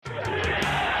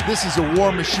This is a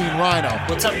War Machine Rhino.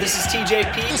 What's up? This is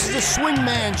TJP. This is the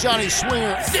Swingman Johnny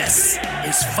Swinger. This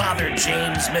is Father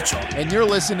James Mitchell. And you're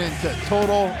listening to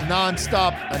Total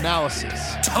Nonstop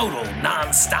Analysis. Total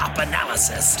Nonstop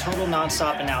Analysis. Total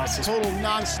Nonstop Analysis. Total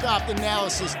Nonstop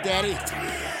Analysis, Daddy.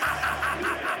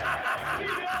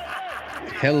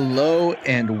 Hello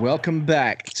and welcome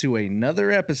back to another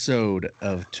episode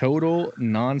of Total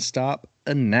Nonstop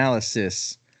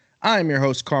Analysis. I'm your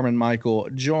host, Carmen Michael,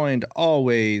 joined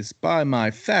always by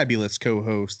my fabulous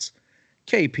co-hosts,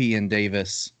 KP and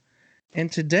Davis.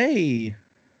 And today,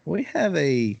 we have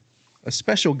a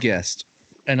special guest,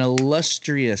 an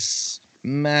illustrious,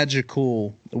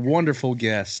 magical, wonderful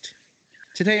guest.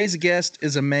 Today's guest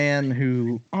is a man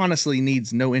who honestly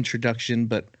needs no introduction,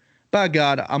 but by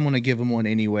God, I'm going to give him one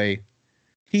anyway.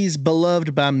 He's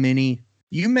beloved by many.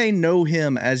 You may know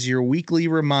him as your weekly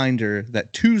reminder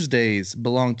that Tuesdays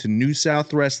belong to New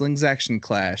South Wrestling's Action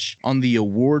Clash on the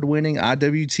award-winning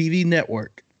IWTV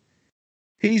network.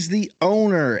 He's the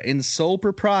owner and sole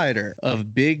proprietor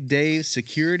of Big Dave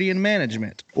Security and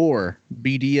Management, or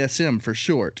BDSM for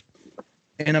short.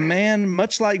 And a man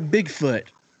much like Bigfoot,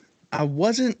 I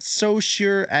wasn't so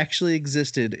sure actually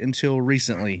existed until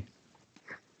recently.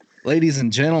 Ladies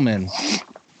and gentlemen,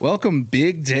 welcome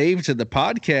Big Dave to the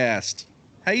podcast.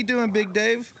 How you doing, Big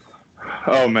Dave?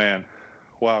 Oh man,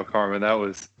 wow, Carmen, that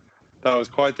was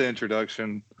quite the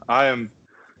introduction. I am,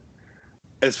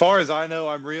 as far as I know,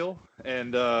 I'm real,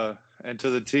 and to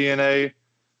the TNA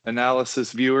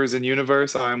analysis viewers and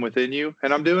universe, I am within you,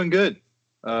 and I'm doing good.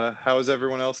 How is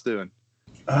everyone else doing?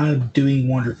 I'm doing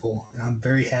wonderful. I'm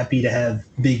very happy to have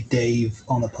Big Dave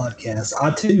on the podcast. I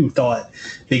too thought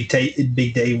Big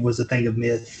Dave was a thing of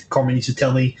myth. Carmen used to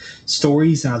tell me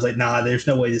stories, and I was like, "Nah, there's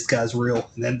no way this guy's real."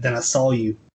 And then I saw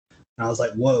you, and I was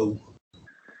like, "Whoa."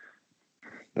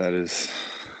 That is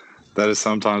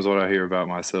sometimes what I hear about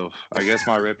myself. I guess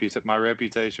my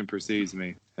reputation precedes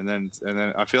me, and then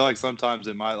I feel like sometimes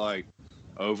it might like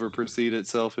over precede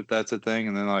itself, if that's a thing,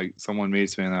 and then like someone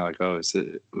meets me and they're like, "Oh,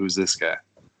 who's this guy?"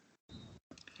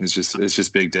 It's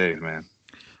just Big Dave, man.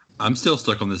 I'm still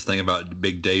stuck on this thing about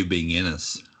Big Dave being in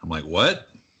us. I'm like, what?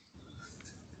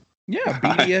 Yeah,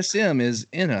 BDSM is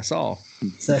in us all.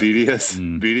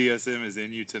 BDSM is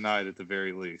in you tonight at the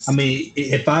very least. I mean,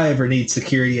 if I ever need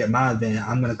security at my event,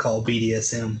 I'm going to call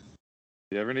BDSM.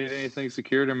 You ever need anything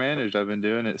secured or managed? I've been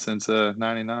doing it since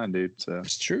 '99, dude. So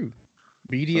it's true.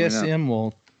 BDSM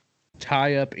will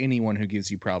tie up anyone who gives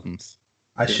you problems.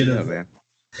 I should have. Man.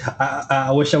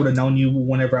 I wish I would have known you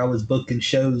whenever I was booking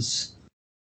shows.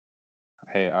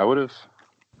 Hey, I would have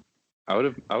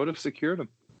secured them.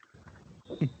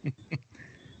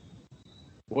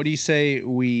 What do you say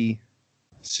we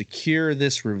secure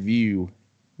this review?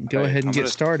 Go ahead and get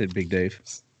started, Big Dave.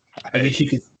 I guess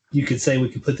you could say we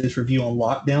could put this review on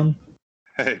lockdown.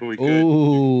 Hey, we could.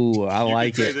 Ooh, I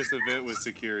like it. This event was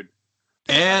secured.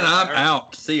 And I'm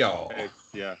out. See y'all. Hey,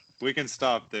 yeah, we can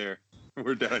stop there.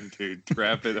 We're done, dude.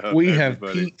 Wrap it up. We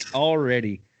everybody. have peaked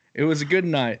already. It was a good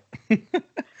night.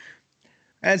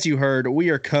 As you heard, we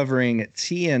are covering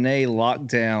TNA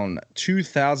Lockdown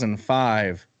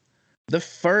 2005, the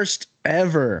first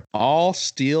ever all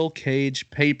steel cage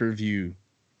pay-per-view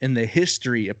in the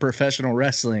history of professional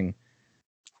wrestling.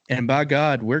 And by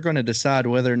God, we're going to decide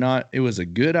whether or not it was a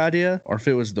good idea or if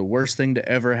it was the worst thing to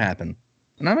ever happen.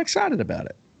 And I'm excited about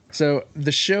it. So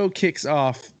the show kicks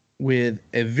off with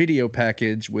a video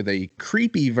package with a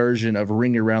creepy version of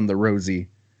Ring Around the Rosie.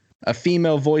 A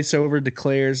female voiceover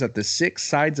declares that the 6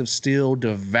 sides of steel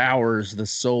devours the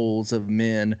souls of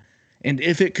men, and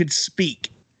if it could speak,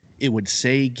 it would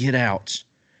say, "Get out."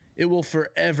 It will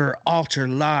forever alter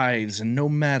lives, and no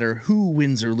matter who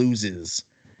wins or loses,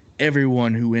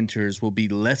 everyone who enters will be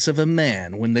less of a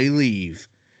man when they leave.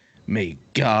 May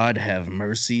God have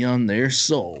mercy on their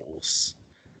souls.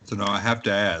 So now I have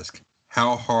to ask,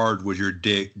 how hard was your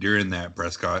dick during that,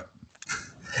 Prescott?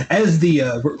 As the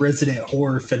resident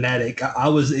horror fanatic, I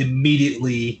was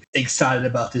immediately excited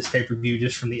about this pay-per-view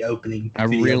just from the opening. I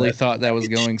really thought that was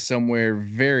going somewhere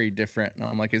very different. And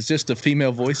I'm like, it's just a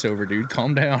female voiceover, dude.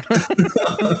 Calm down.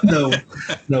 No.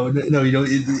 You know,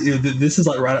 this is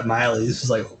like right up my alley. This is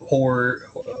like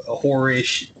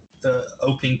horror-ish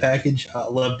opening package. I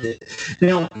loved it.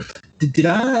 Now,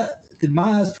 did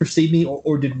my eyes perceive me,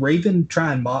 or did Raven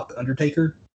try and mock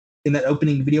Undertaker in that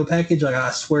opening video package? Like, I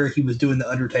swear he was doing the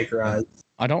Undertaker eyes.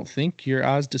 I don't think your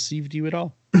eyes deceived you at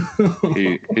all.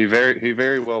 he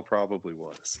very well probably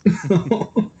was.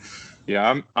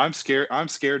 Yeah, I'm scared. I'm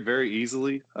scared very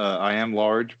easily. I am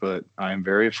large, but I am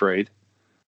very afraid.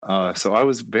 So I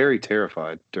was very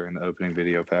terrified during the opening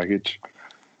video package.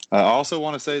 I also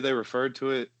want to say they referred to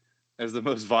it as the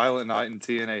most violent night in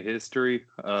TNA history.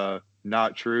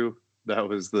 Not true. That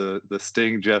was the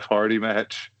Sting Jeff Hardy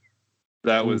match.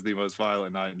 That was the most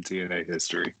violent night in TNA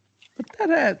history. But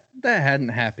that hadn't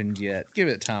happened yet. Give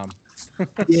it time.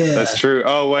 Yeah, That's true.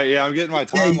 Oh wait, yeah, I'm getting my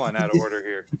timeline out of order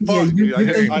here. Yeah, Fuck, dude, I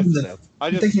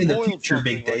you're just thinking of the spoiled future,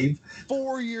 something Big like Dave.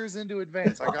 4 years into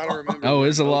advance. I gotta remember. Oh, it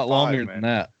was a when lot those longer five, than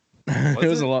man. that. It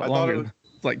was a I lot thought longer. it was-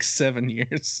 Like 7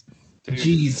 years. Dude,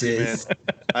 Jesus.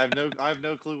 man, I have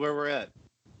no clue where we're at.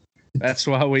 That's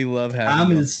why we love having Time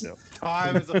you on is- the show.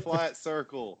 Time is a flat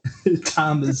circle.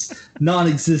 Time is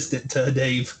non-existent to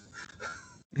Dave.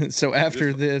 So after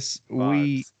Just this,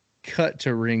 we Vibes. cut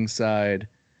to ringside.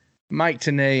 Mike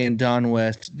Tenay and Don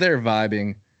West, they're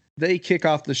vibing. They kick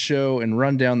off the show and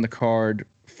run down the card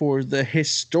for the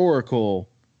historical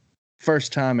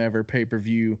first time ever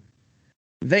pay-per-view.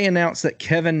 They announce that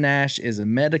Kevin Nash is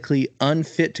medically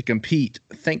unfit to compete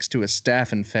thanks to a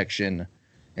staph infection,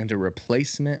 and a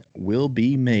replacement will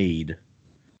be made.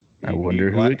 I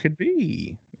wonder who it could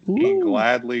be. He Ooh.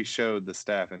 gladly showed the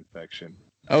staph infection.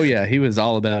 Oh yeah, he was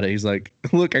all about it. He's like,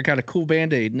 look, I got a cool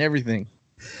Band-Aid and everything.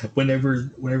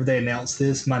 Whenever they announce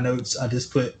this, my notes, I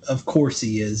just put, of course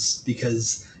he is,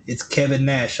 because it's Kevin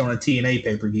Nash on a TNA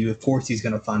pay-per-view. Of course he's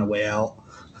going to find a way out.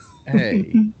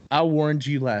 Hey, I warned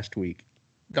you last week.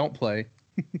 Don't play.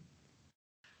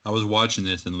 I was watching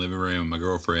this in the living room. My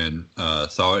girlfriend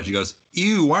saw it. She goes,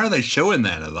 "Ew, why are they showing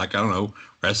that?" I was like, I don't know,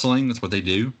 wrestling. That's what they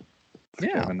do.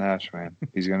 Yeah. Kevin Nash, man.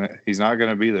 He's not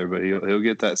gonna be there, but he'll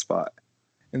get that spot.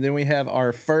 And then we have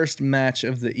our first match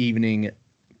of the evening.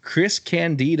 Chris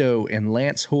Candido and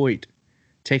Lance Hoyt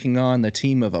taking on the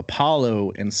team of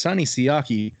Apollo and Sonny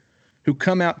Siaki, who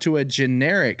come out to a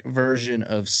generic version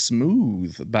of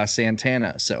Smooth by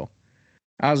Santana. So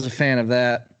I was a fan of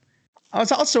that. I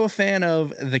was also a fan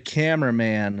of the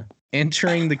cameraman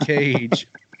entering the cage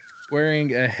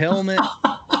wearing a helmet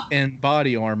and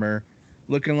body armor,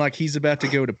 looking like he's about to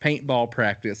go to paintball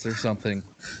practice or something.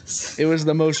 It was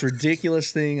the most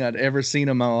ridiculous thing I'd ever seen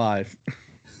in my life.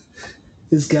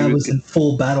 This guy was in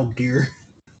full battle gear.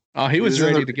 Oh, he was He was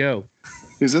in ready the- to go.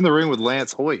 He's in the ring with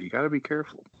Lance Hoyt. You got to be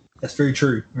careful. That's very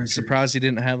true. Very true. Surprised he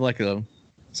didn't have like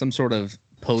some sort of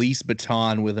police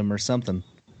baton with him or something.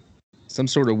 Some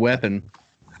sort of weapon.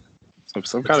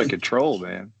 Some kind of control,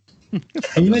 man.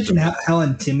 Can you imagine how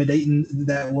intimidating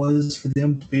that was for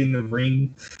them to be in the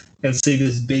ring and see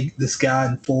this guy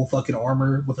in full fucking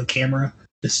armor with a camera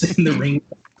just in the ring?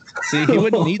 See, he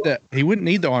wouldn't need that. He wouldn't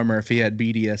need the armor if he had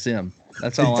BDSM.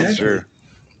 That's all I'm Exactly. sure.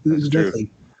 That's true.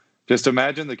 Exactly. Just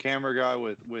imagine the camera guy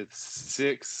with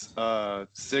six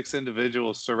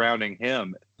individuals surrounding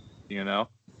him. You know,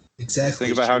 Exactly.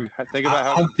 think about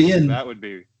how I've been that would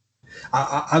be.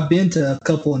 I've been to a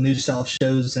couple of New South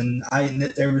shows and I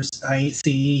ain't seen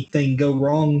anything go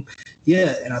wrong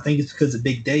yet, and I think it's because of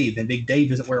Big Dave, and Big Dave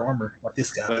doesn't wear armor like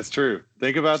this guy. That's true.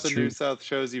 Think about That's the true. New South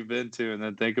shows you've been to, and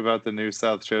then think about the New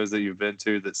South shows that you've been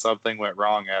to that something went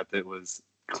wrong at that was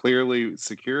clearly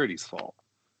security's fault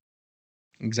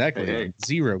Exactly. Hey.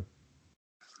 Zero.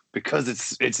 because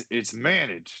it's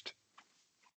managed.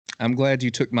 I'm glad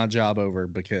you took my job over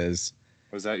because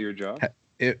Was that your job?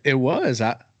 it was.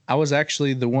 I was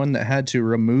actually the one that had to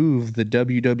remove the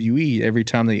WWE every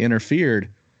time they interfered,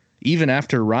 even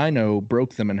after Rhino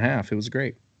broke them in half. It was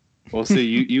great. Well,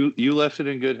 see, you left it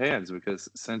in good hands because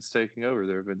since taking over,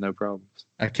 there have been no problems.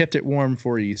 I kept it warm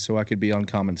for you so I could be on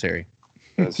commentary.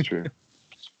 That's true.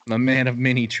 I'm a man of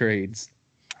many trades.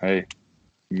 Hey,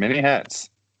 many hats.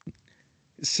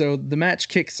 So the match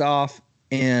kicks off,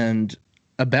 and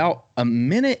about a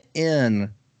minute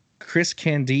in, Chris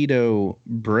Candido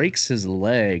breaks his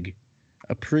leg,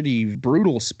 a pretty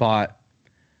brutal spot.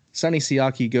 Sonny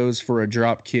Siaki goes for a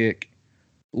drop kick,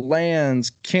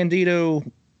 lands. Candido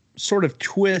sort of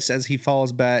twists as he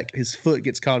falls back. His foot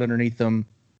gets caught underneath him.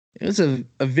 It was a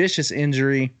vicious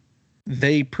injury.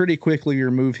 They pretty quickly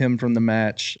remove him from the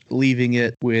match, leaving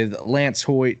it with Lance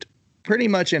Hoyt pretty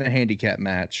much in a handicap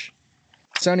match.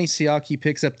 Sonny Siaki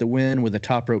picks up the win with a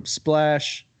top rope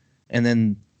splash, and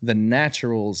then the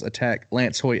Naturals attack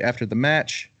Lance Hoyt after the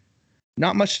match.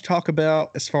 Not much to talk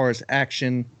about as far as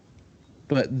action,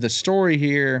 but the story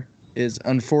here is,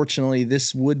 unfortunately,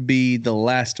 this would be the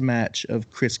last match of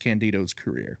Chris Candido's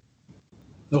career.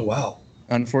 Oh wow!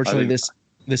 Unfortunately,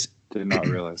 this Did not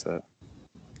realize that.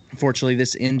 Unfortunately,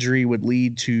 this injury would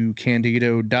lead to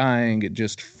Candido dying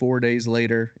just 4 days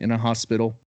later in a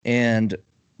hospital. And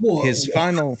Whoa, his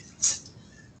final...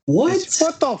 what?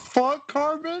 What the fuck,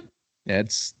 Carmen?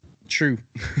 That's true.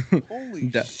 Holy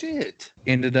That- shit!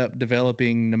 Ended up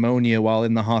developing pneumonia while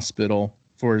in the hospital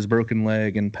for his broken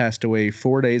leg and passed away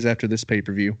 4 days after this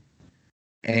pay-per-view.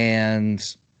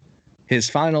 And His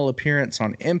final appearance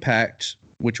on Impact,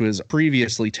 which was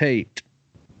previously taped,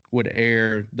 would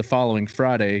air the following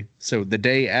Friday. So the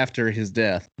day after his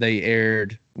death, they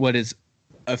aired what is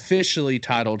officially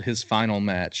titled his final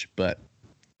match. But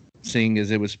seeing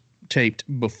as it was taped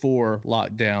before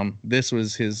lockdown, this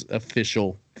was his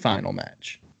official final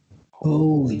match.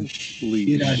 Holy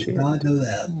shit, I did not know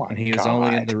that. Oh my And he was God.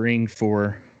 only in the ring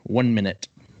for 1 minute.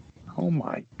 Oh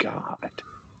my God.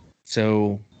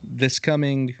 So this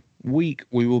coming week,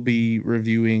 we will be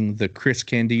reviewing the Chris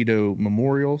Candido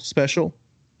Memorial Special.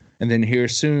 And then here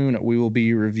soon, we will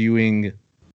be reviewing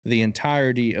the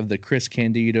entirety of the Chris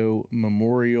Candido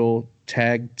Memorial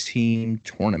Tag Team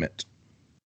Tournament.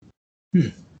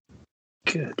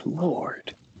 Good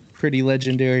Lord. Pretty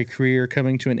legendary career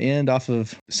coming to an end off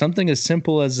of something as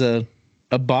simple as a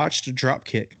botched drop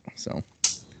kick. So,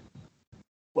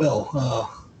 Well,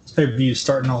 this pay-per-view is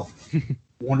starting off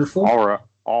wonderful.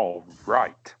 All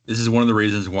right. This is one of the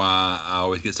reasons why I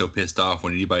always get so pissed off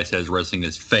when anybody says wrestling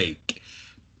is fake.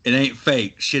 It ain't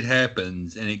fake. Shit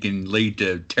happens, and it can lead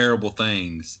to terrible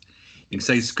things. You can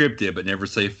say scripted, but never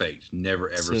say fake. Never,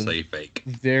 ever So- say fake.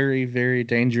 very, very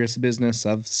dangerous business.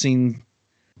 I've seen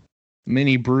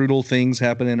many brutal things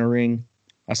happen in a ring.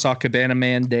 I saw Cabana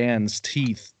Man Dan's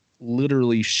teeth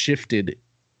literally shifted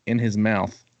in his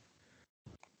mouth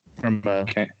from a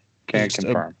Can't Just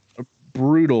a- confirm.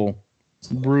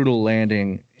 brutal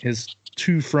landing. His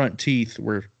two front teeth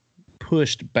were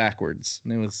pushed backwards,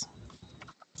 and it was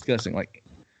disgusting. Like,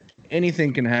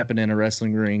 anything can happen in a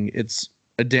wrestling ring. It's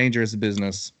a dangerous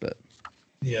business, but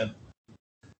Yeah.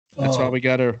 that's why we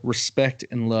gotta respect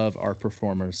and love our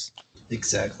performers.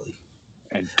 Exactly.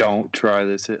 And don't try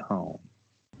this at home.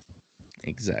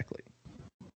 Exactly.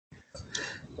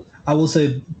 I will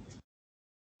say,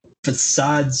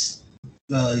 besides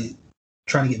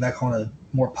trying to get back on a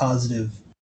more positive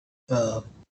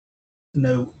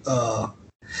note,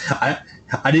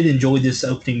 I did enjoy this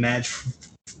opening match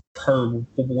for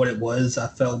what it was. I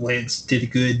felt Lance did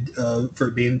good for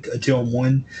it being a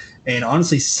 2-on-1, and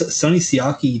honestly, Sonny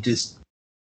Siaki just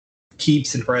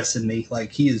keeps impressing me.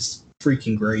 Like, he is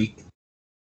freaking great.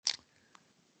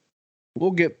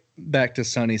 We'll get back to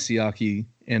Sonny Siaki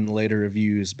in later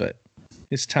reviews, but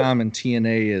his time in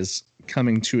TNA is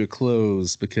coming to a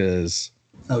close because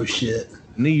Oh shit!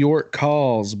 New York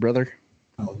calls, brother.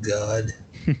 Oh god!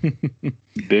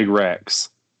 Big Rex.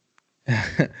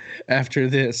 After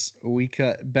this, we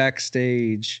cut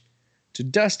backstage to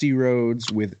Dusty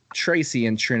Rhodes with Tracy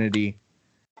and Trinity.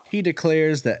 He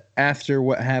declares that after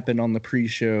what happened on the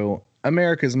pre-show,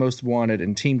 America's Most Wanted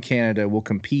and Team Canada will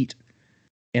compete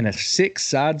in a 6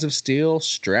 sides of steel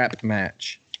strap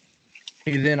match.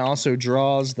 He then also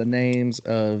draws the names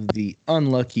of the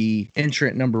unlucky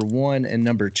entrant number 1 and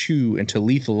number 2 into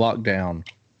Lethal Lockdown,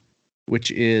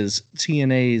 which is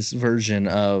TNA's version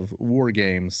of War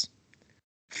Games.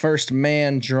 First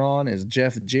man drawn is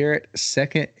Jeff Jarrett.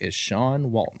 Second is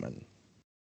Sean Waltman.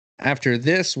 After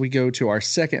this, we go to our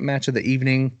second match of the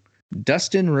evening.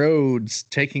 Dustin Rhodes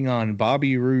taking on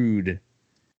Bobby Roode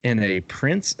in a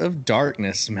Prince of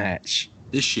Darkness match.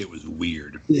 This shit was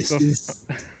weird. This is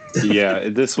Yeah,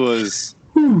 this was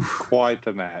quite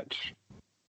the match.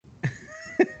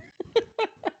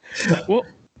 Well,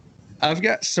 I've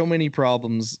got so many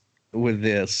problems with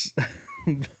this,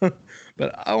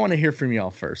 but I want to hear from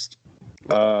y'all first.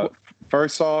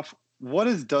 First off, what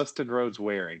is Dustin Rhodes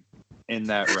wearing in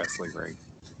that wrestling ring?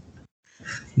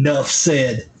 enough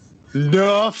said.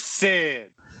 Enough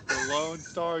said. The Lone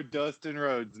Star Dustin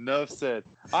Rhodes. Enough said.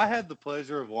 I had the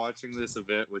pleasure of watching this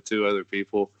event with 2 other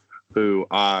people who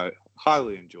I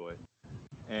highly enjoy.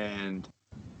 And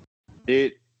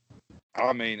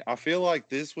I feel like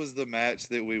this was the match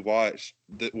that we watched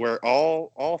where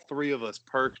all 3 of us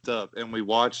perked up and we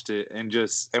watched it and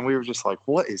we were just like,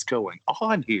 what is going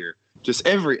on here? Just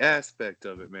every aspect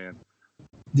of it, man.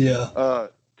 Yeah.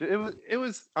 It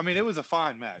was a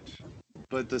fine match,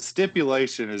 but the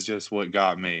stipulation is just what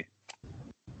got me.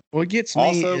 What gets me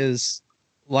Also- is,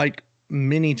 like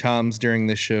many times during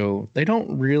the show, they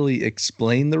don't really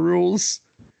explain the rules.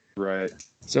 Right.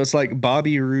 So it's like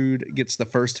Bobby Roode gets the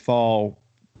first fall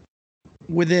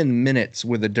within minutes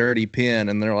with a dirty pin,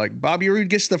 and they're like, Bobby Roode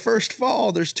gets the first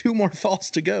fall. There's 2 more falls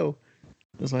to go.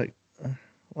 It's like,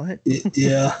 what?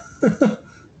 Yeah.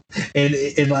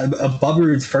 and like Bobby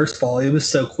Roode's first fall, it was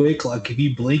so quick. Like, if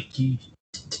you blink, you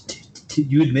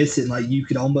would miss it. And, like, you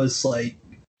could almost like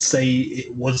say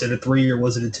it wasn't a 3 or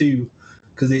was it a 2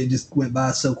 because it just went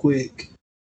by so quick.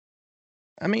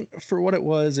 I mean, for what it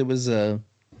was a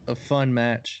fun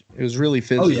match. It was really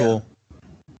physical.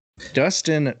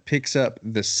 Dustin picks up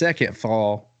the second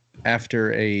fall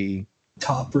after a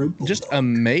Top rope bulldog. Just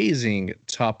amazing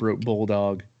top rope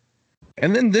bulldog.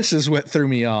 And then this is what threw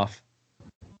me off.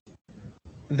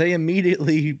 They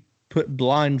immediately put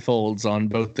blindfolds on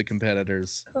both the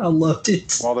competitors. I loved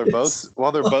it. While they're both still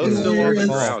on the hilarious.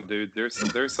 ground, dude.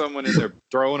 There's someone in there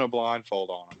throwing a blindfold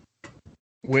on them.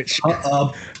 Which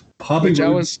Bobby I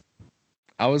Roode-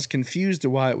 was confused to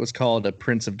why it was called a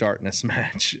Prince of Darkness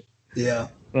match. Yeah.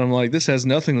 And I'm like, this has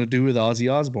nothing to do with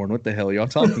Ozzy Osbourne. What the hell are y'all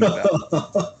talking about?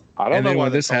 I don't And know then why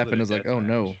when they this called happened, it I was a like, death oh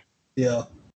no. match. Yeah.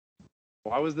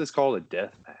 Why was this called a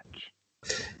death match?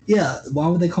 Yeah. Why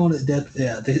would they call it death?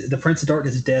 Yeah. The Prince of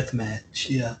Darkness death match.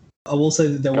 Yeah. I will say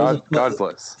that God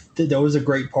bless. there was a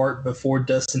great part before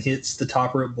Dustin hits the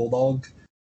top rope bulldog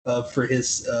for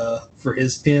his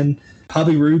pin.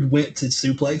 Bobby Roode went to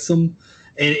suplex him,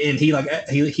 and he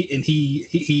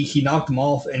knocked him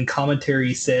off. And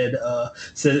commentary said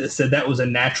that was a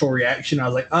natural reaction. I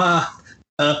was like,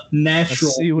 a natural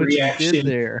I see what reaction. you did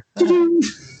there.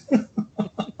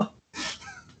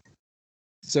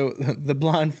 So the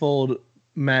blindfold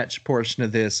match portion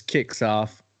of this kicks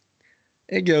off.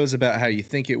 It goes about how you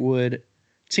think it would.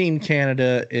 Team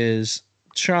Canada is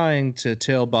trying to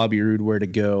tell Bobby Roode where to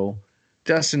go.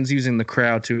 Dustin's using the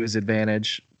crowd to his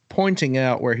advantage, pointing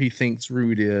out where he thinks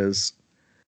Roode is.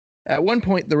 At one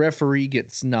point, the referee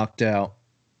gets knocked out,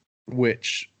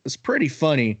 which is pretty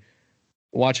funny,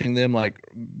 watching them like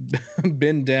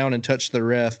bend down and touch the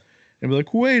ref and be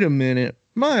like, wait a minute,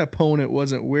 my opponent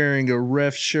wasn't wearing a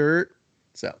ref shirt.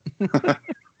 So It's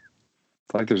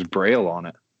like there's Braille on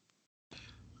it.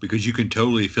 Because you can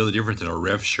totally feel the difference in a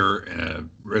ref shirt and a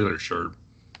regular shirt.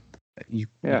 you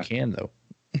Yeah. can, though.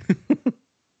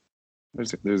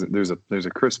 There's a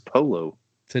Chris Polo.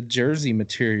 It's a jersey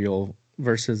material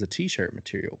versus a t-shirt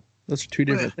material. Those are two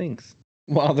different things.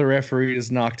 While the referee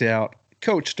is knocked out,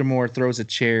 Coach D'Amore throws a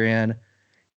chair in.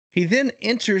 He then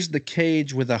enters the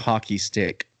cage with a hockey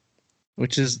stick,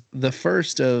 which is the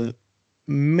first of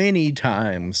many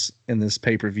times in this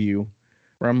pay-per-view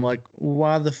where I'm like,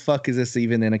 why the fuck is this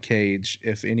even in a cage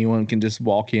if anyone can just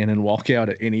walk in and walk out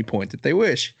at any point that they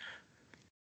wish?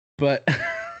 But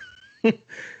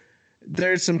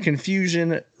there's some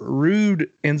confusion. Roode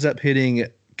ends up hitting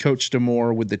Coach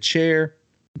D'Amore with the chair.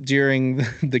 During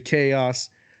the chaos,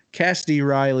 Cassidy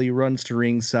Riley runs to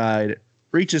ringside,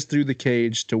 reaches through the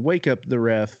cage to wake up the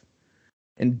ref,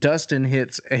 and Dustin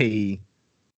hits a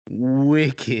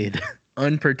wicked,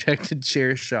 unprotected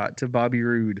chair shot to Bobby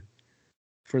Roode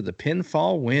for the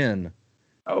pinfall win.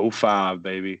 05,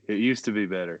 baby. It used to be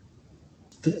better.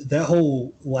 That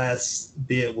whole last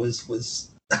bit was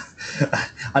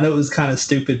I know it was kind of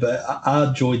stupid, but I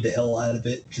enjoyed the hell out of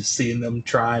it. Just seeing them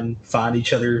try and find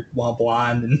each other while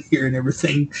blind and hearing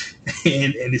everything,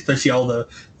 and especially all the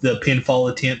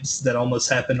pinfall attempts that almost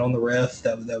happened on the ref.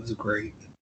 That was great.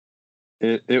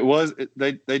 They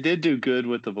did do good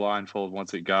with the blindfold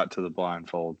once it got to the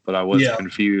blindfold, but I was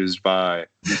confused by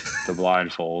the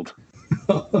blindfold.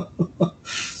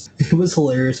 It was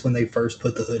hilarious when they first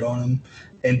put the hood on him,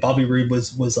 and Bobby Roode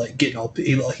was like getting all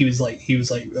he was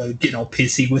getting all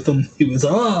pissy with him. He was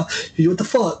what the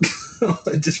fuck,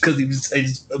 just because he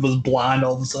was blind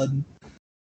all of a sudden.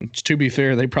 To be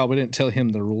fair, they probably didn't tell him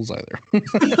the rules either.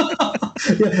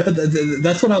 Yeah,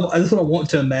 that's what I want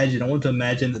to imagine. I want to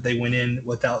imagine that they went in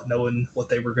without knowing what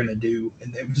they were going to do,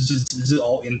 and it was just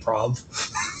all improv.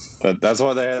 But that's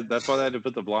why they had to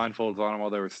put the blindfolds on them while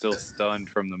they were still stunned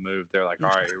from the move. They're like, all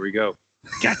right, here we go.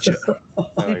 Gotcha.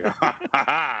 They're like, ha,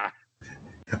 ha,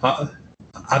 ha.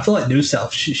 I feel like New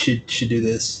South should do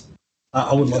this.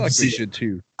 I would I feel love like to they see. should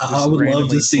too. I would love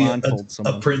to see blindfold a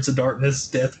someone. Prince of Darkness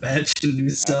death match in New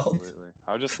South. Absolutely.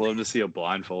 I would just love to see a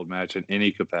blindfold match in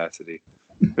any capacity.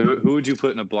 Who would you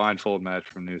put in a blindfold match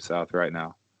from New South right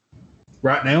now?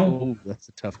 Right now, Oh, that's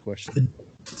a tough question.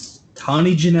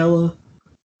 Tony Janela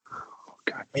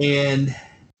God. and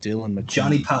Dylan McQueen.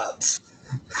 Johnny Pipes.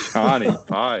 Johnny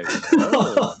Pie.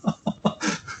 Oh.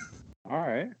 All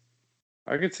right.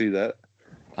 I could see that.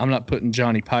 I'm not putting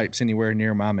Johnny Pipes anywhere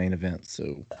near my main event,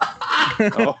 so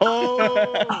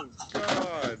Oh,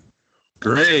 God.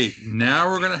 Great. Now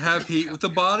we're going to have heat with the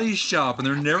Body Shop, and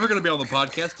they're never going to be on the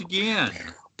podcast again.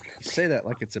 you say that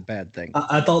like it's a bad thing.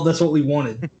 I thought that's what we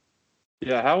wanted.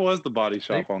 Yeah, how was the Body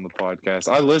Shop on the podcast?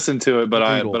 I listened to it, but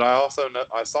I also know,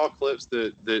 I saw clips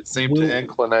that seemed to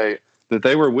inclinate that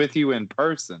they were with you in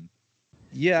person.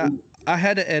 Yeah, I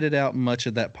had to edit out much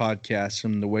of that podcast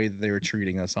from the way that they were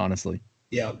treating us, honestly.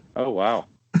 Yeah. Oh wow.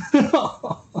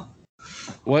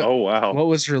 What Oh wow. what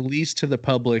was released to the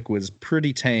public was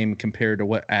pretty tame compared to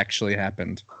what actually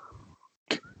happened.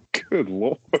 Good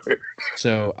Lord.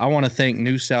 So I want to thank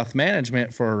New South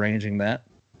Management for arranging that.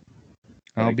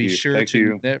 I'll Thank be you. sure Thank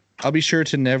to. you. I'll be sure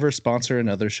to never sponsor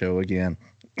another show again.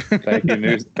 Thank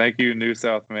you, New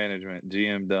South Management,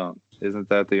 GM Dunk. Isn't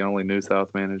that the only New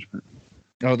South Management?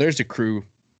 Oh, there's a crew.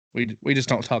 We just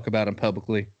don't talk about them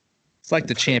publicly. It's like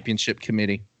the championship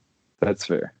committee. That's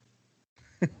fair.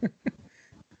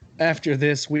 After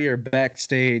this, we are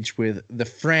backstage with the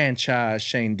franchise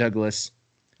Shane Douglas.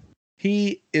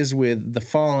 He is with the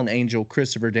fallen angel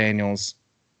Christopher Daniels.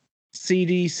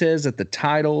 CD says that the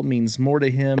title means more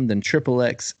to him than Triple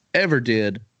X ever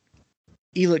did.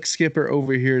 Elix Skipper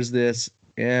overhears this,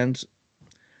 and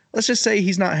let's just say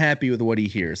he's not happy with what he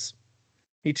hears.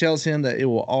 He tells him that it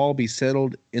will all be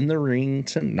settled in the ring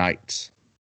tonight.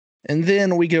 And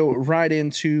then we go right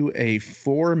into a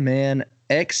 4-man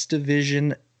X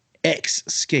Division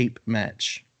X-Scape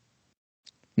match.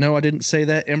 No, I didn't say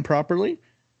that improperly.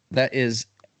 That is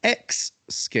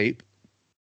X-Scape.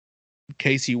 In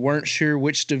case you weren't sure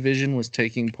which division was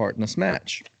taking part in this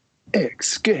match.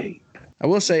 Escape. I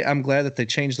will say I'm glad that they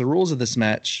changed the rules of this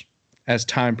match as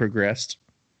time progressed.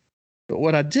 But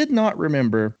what I did not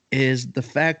remember is the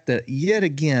fact that, yet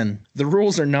again, the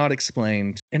rules are not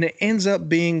explained. And it ends up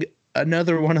being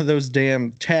another one of those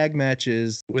damn tag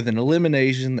matches with an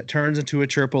elimination that turns into a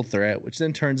triple threat, which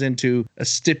then turns into a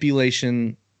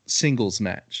stipulation singles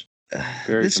match.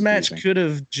 This match could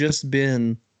have just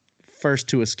been first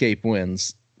to escape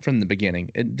wins from the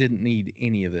beginning. It didn't need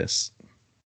any of this.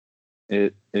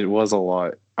 It was a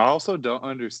lot. I also don't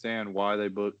understand why they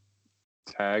booked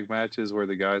tag matches where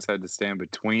the guys had to stand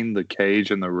between the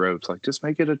cage and the ropes. Like, just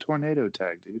make it a tornado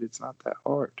tag, dude. It's not that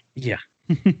hard. Yeah.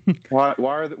 Why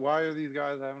are these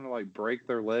guys having to like break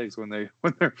their legs when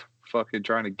they're fucking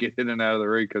trying to get in and out of the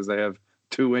ring because they have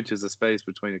 2 inches of space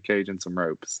between a cage and some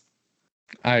ropes?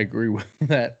 I agree with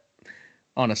that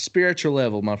on a spiritual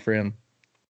level, my friend.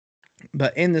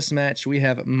 But in this match, we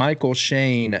have Michael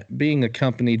Shane being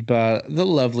accompanied by the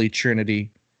lovely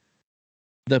Trinity,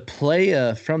 the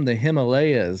playa from the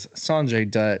Himalayas, Sanjay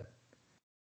Dutt,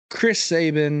 Chris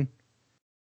Sabin,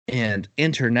 and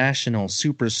international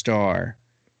superstar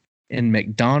and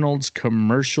McDonald's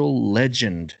commercial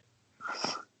legend,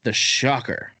 the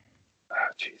Shocker. Oh,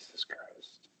 Jesus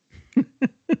Christ.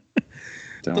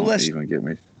 Don't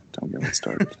get me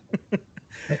started.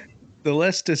 The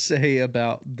less to say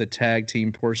about the tag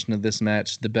team portion of this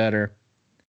match, the better.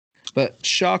 But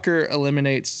Shocker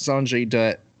eliminates Sanjay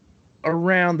Dutt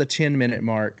around the 10-minute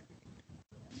mark.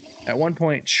 At one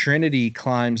point, Trinity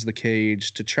climbs the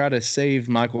cage to try to save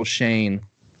Michael Shane.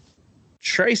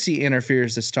 Tracy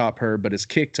interferes to stop her, but is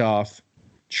kicked off.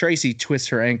 Tracy twists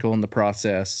her ankle in the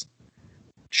process.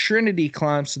 Trinity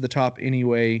climbs to the top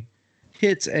anyway,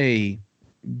 hits a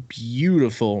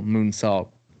beautiful moonsault.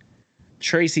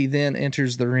 Tracy then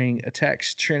enters the ring,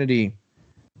 attacks Trinity.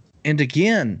 And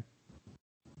again,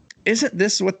 isn't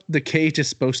this what the cage is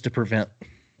supposed to prevent?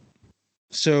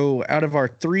 So out of our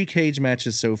 3 cage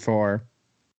matches so far,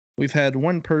 we've had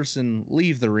one person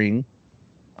leave the ring,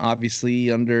 obviously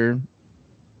under,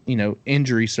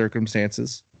 injury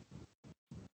circumstances.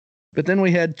 But then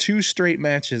we had 2 straight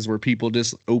matches where people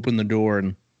just open the door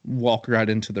and walk right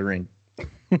into the ring.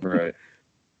 Right.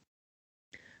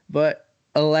 But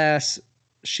alas,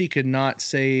 she could not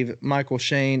save Michael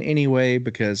Shane anyway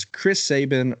because Chris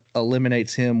Sabin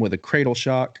eliminates him with a cradle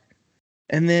shock.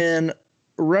 And then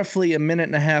roughly a minute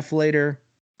and a half later,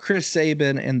 Chris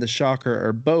Sabin and the Shocker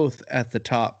are both at the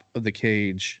top of the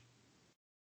cage.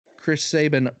 Chris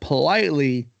Sabin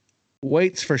politely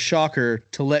waits for Shocker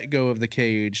to let go of the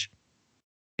cage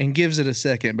and gives it a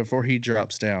second before he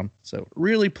drops down. So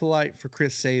really polite for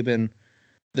Chris Sabin.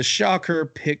 The Shocker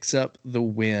picks up the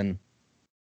win.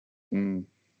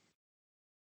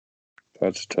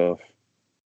 That's tough.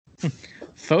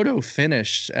 Photo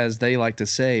finish, as they like to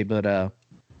say, but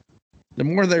the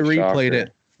more they replayed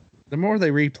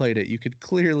it, you could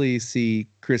clearly see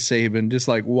Chris Sabin just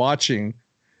like watching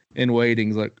and waiting.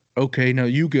 He's like, okay, now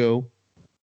you go.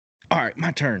 All right,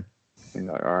 my turn. He's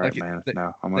like, all right, man.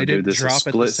 No, I'm they going to do didn't this a drop at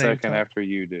the split same second time. after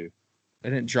you do. They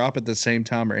didn't drop at the same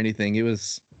time or anything. It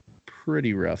was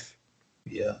pretty rough.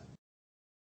 Yeah.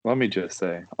 Let me just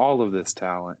say, all of this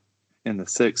talent and the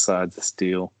 6 sides of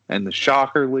steel and the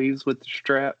Shocker leaves with the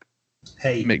strap.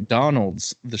 Hey,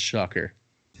 McDonald's, the Shocker.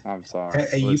 I'm sorry.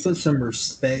 hey, you Listen, put some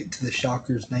respect to the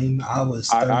Shocker's name. I was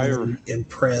I- thoroughly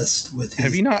impressed with his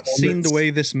Have you not seen the performance. way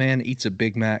this man eats a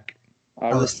Big Mac? I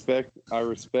respect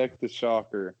the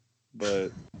Shocker, but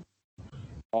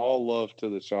all love to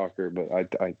the Shocker. But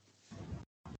I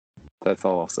that's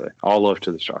all I'll say. All love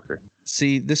to the Shocker.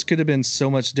 See, this could have been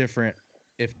so much different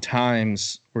if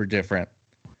times were different.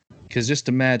 Because just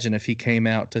imagine if he came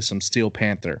out to some Steel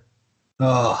Panther.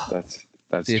 Oh,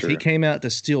 That's See, if true. he came out to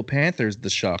Steel Panthers, the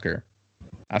shocker,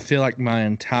 I feel like my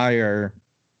entire,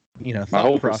 thought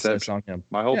whole process perception- on him.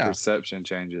 My whole Yeah. perception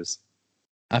changes.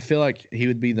 I feel like he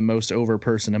would be the most over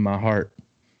person in my heart.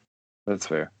 That's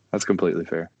fair. That's completely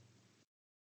fair.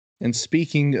 And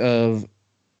speaking of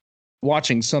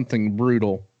watching something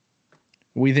brutal,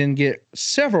 we then get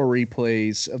several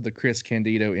replays of the Chris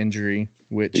Candido injury,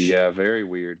 which, Yeah, very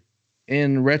weird.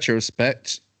 in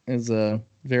retrospect, is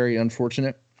very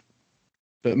unfortunate.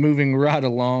 But moving right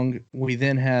along, we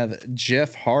then have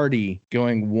Jeff Hardy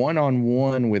going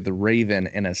one-on-one with Raven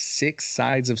in a 6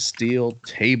 Sides of Steel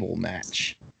table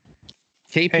match.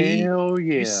 KP, Hell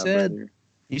yeah! said-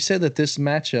 you said that this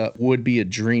matchup would be a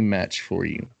dream match for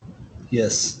you.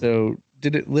 Yes. So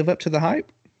did it live up to the hype?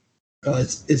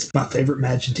 It's my favorite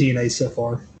match in TNA so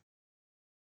far.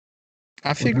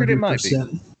 I figured it might be.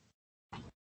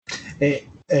 100%.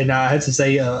 And I have to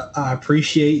say, I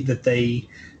appreciate that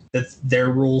their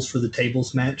rules for the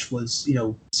tables match was,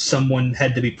 someone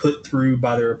had to be put through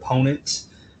by their opponent,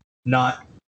 not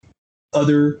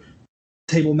other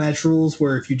table match rules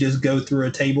where if you just go through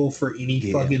a table for any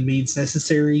fucking means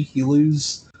necessary, you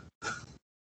lose.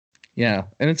 Yeah,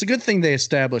 and it's a good thing they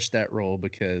established that rule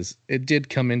because it did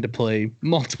come into play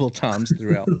multiple times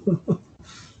throughout.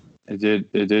 It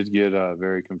did get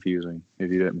very confusing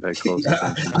if you didn't pay close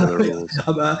attention to the rules.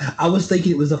 I was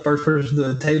thinking it was the first person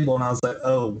to the table, and I was like,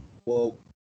 oh, well,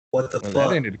 what the Well, fuck?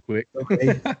 that ended quick.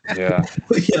 Okay. Yeah,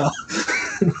 Yeah.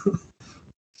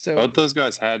 So both those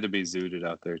guys had to be zooted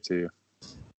out there too.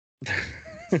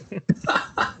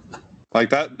 Like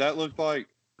that looked like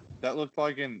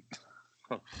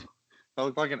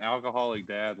an alcoholic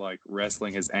dad like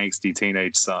wrestling his angsty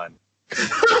teenage son.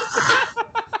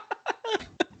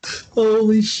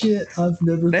 Holy shit! I've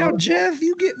never now, thought. Jeff,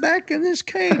 you get back in this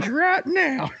cage right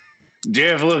now.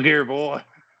 Jeff, look here, boy.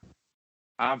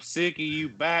 I'm sick of you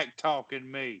back talking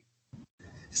me.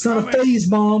 It's not a phase,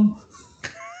 Mom.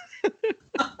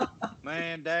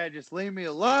 Man, Dad, just leave me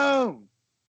alone.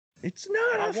 It's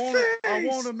not I a want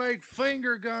phase. to make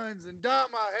finger guns and dye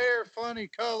my hair funny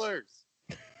colors.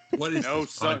 What is No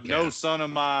this son, no podcast? son of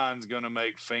mine's gonna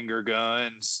make finger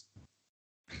guns.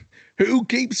 Who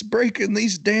keeps breaking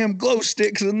these damn glow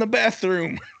sticks in the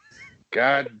bathroom?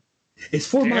 God It's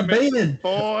for my damn it, band.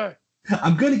 boy.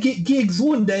 I'm gonna get gigs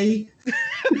one day.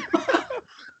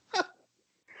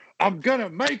 I'm gonna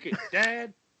make it,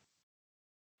 Dad.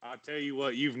 I'll tell you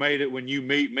what, you've made it when you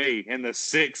meet me in the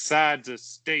 6 Sides of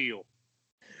Steel.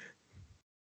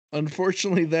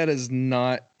 Unfortunately, that is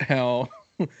not how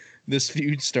this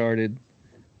feud started.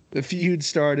 The feud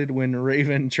started when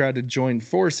Raven tried to join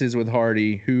forces with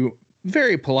Hardy, who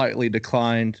very politely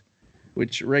declined,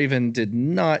 which Raven did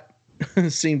not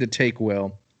seem to take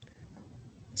well.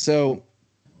 So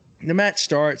the match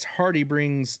starts. Hardy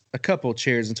brings a couple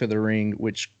chairs into the ring,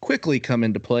 which quickly come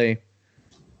into play.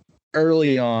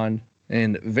 Early on,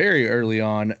 and very early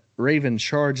on, Raven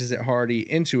charges at Hardy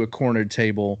into a cornered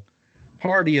table.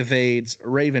 Hardy evades.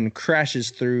 Raven crashes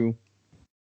through.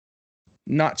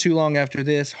 Not too long after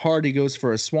this, Hardy goes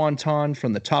for a swanton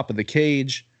from the top of the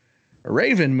cage.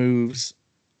 Raven moves.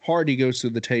 Hardy goes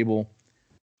through the table.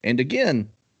 And again,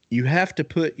 you have to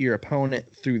put your opponent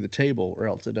through the table or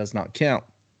else it does not count.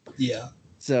 Yeah.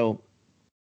 So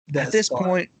That's at this fine.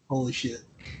 point, Holy shit.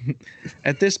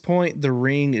 the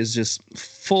ring is just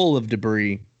full of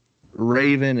debris.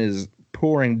 Raven is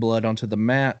pouring blood onto the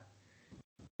mat.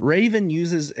 Raven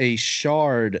uses a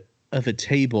shard of a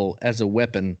table as a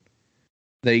weapon.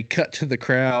 They cut to the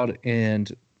crowd,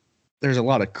 and there's a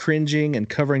lot of cringing and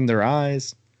covering their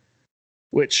eyes,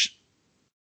 which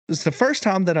is the first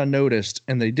time that I noticed,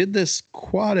 and they did this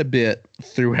quite a bit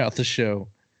throughout the show.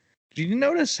 Did you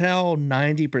notice how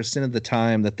 90% of the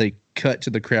time that they cut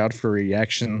to the crowd for a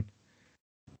reaction,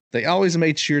 they always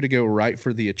made sure to go right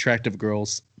for the attractive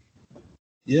girls?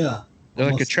 Yeah. They're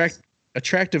like Almost-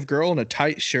 attractive girl in a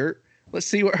tight shirt. Let's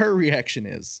see what her reaction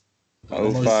is.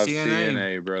 05 TNA.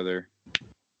 TNA, brother.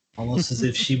 Almost as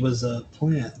if she was a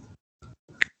plant.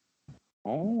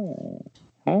 Oh.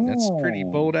 That's a pretty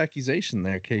bold accusation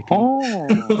there, KP.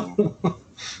 Oh.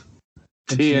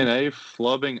 TNA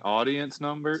flubbing audience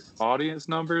numbers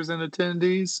and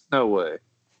attendees? No way.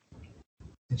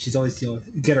 And she's always,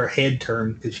 get her head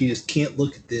turned because she just can't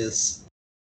look at this.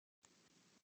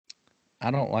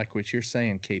 I don't like what you're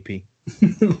saying, KP.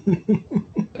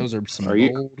 Those are some Are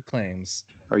you- bold claims.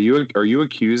 Are you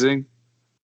accusing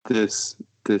this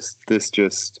just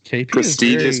KP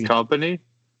prestigious is very, company?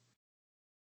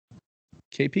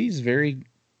 KP is very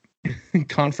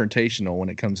confrontational when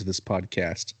it comes to this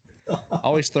podcast.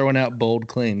 Always throwing out bold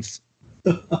claims.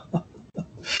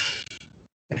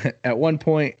 At one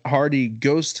point, Hardy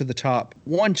goes to the top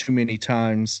one too many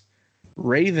times.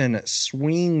 Raven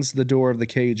swings the door of the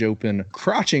cage open,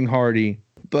 crotching Hardy,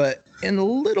 but in a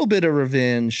little bit of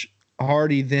revenge,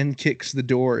 Hardy then kicks the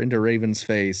door into Raven's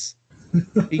face.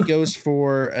 He goes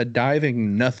for a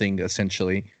diving nothing,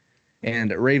 essentially,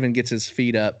 and Raven gets his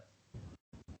feet up.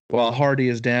 While Hardy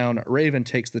is down, Raven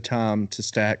takes the time to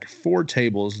stack 4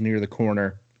 tables near the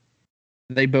corner.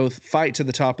 They both fight to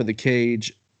the top of the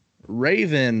cage.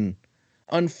 Raven,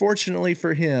 unfortunately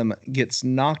for him, gets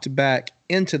knocked back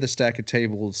into the stack of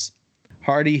tables.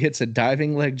 Hardy hits a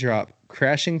diving leg drop,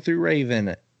 crashing through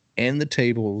Raven and the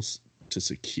tables to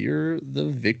secure the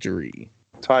victory.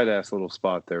 Tight ass little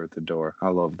spot there at the door. I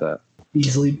love that.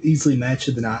 Easily match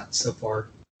of the night so far.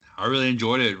 I really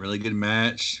enjoyed it. Really good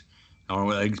match. I don't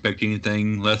really expect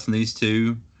anything less than these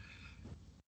two.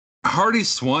 Hardy's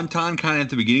swanton kind of at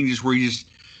the beginning, just where he just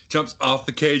jumps off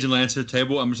the cage and lands to the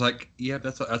table. I'm just like, yeah,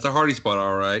 that's a Hardy spot,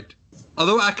 all right.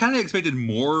 Although I kind of expected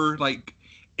more like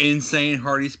insane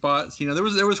Hardy spots. You know,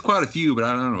 there was quite a few, but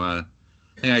I don't know. I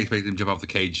think I expected him to jump off the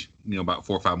cage, about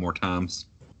 4 or 5 more times.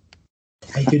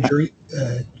 Take a drink.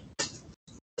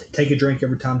 Take a drink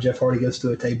every time Jeff Hardy goes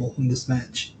to a table in this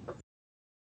match.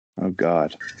 Oh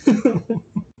God.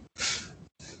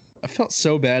 I felt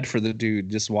so bad for the dude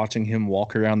just watching him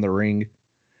walk around the ring,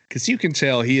 because you can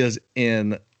tell he is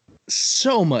in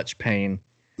so much pain.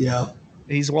 Yeah.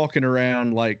 He's walking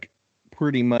around like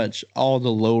pretty much all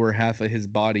the lower half of his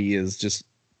body is just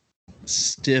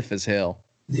stiff as hell.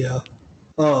 Yeah.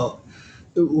 One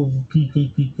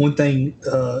thing,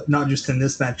 not just in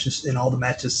this match, just in all the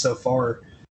matches so far,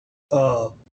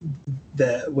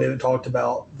 that we haven't talked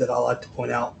about that I like to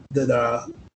point out that I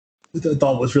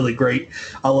thought was really great.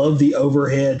 I love the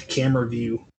overhead camera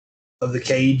view of the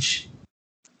cage.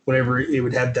 Whenever it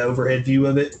would have the overhead view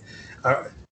of it, I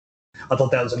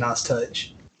thought that was a nice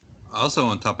touch. Also,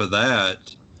 on top of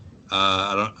that,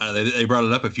 they brought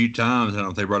it up a few times. I don't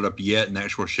know if they brought it up yet in the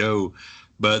actual show,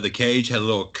 but the cage had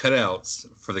little cutouts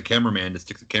for the cameraman to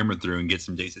stick the camera through and get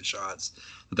some decent shots.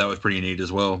 But that was pretty neat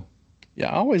as well. Yeah,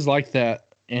 I always like that,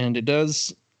 and it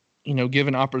does, give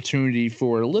an opportunity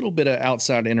for a little bit of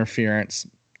outside interference,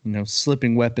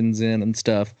 slipping weapons in and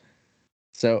stuff.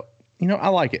 So, I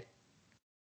like it.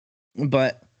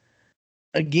 But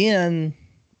again,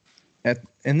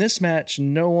 in this match,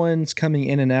 no one's coming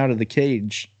in and out of the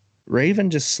cage. Raven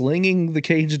just slinging the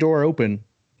cage door open.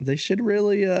 They should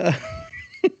really.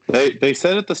 They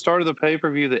said at the start of the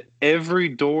pay-per-view that every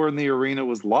door in the arena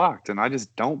was locked, and I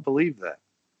just don't believe that.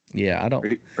 Yeah, I don't.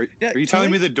 Are you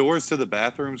telling me the doors to the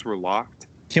bathrooms were locked?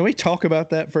 Can we talk about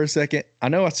that for a second? I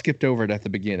know I skipped over it at the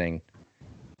beginning,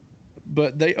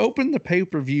 but they opened the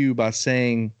pay-per-view by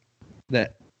saying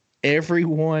that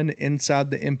everyone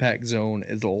inside the Impact Zone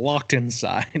is locked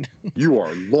inside. You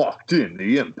are locked in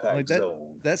the Impact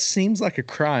Zone. That seems like a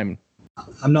crime.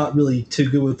 I'm not really too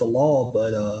good with the law,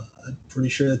 but I'm pretty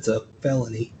sure it's a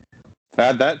felony.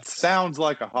 That sounds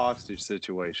like a hostage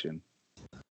situation.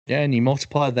 Yeah, and you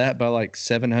multiply that by like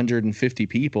 750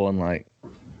 people, and like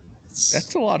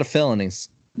that's a lot of felonies.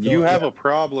 You have a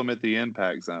problem at the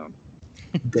Impact Zone.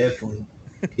 Definitely.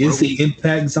 Is the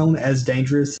Impact Zone as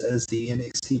dangerous as the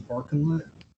NXT parking lot?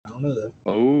 I don't know though.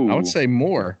 Oh, I would say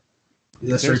more.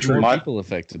 That's There's true. more people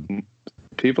affected.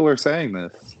 People are saying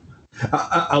this.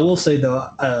 I will say though,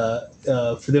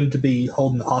 for them to be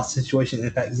holding the hostage situation in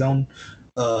Impact Zone,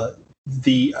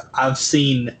 I've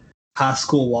seen high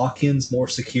school walk-ins more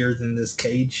secure than this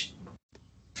cage.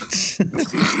 I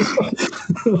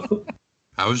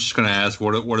was just going to ask,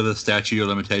 what are the statute of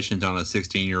limitations on a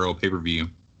 16-year-old pay-per-view?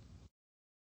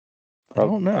 I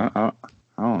don't know. I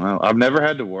don't know. I've never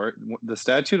had to worry. The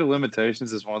statute of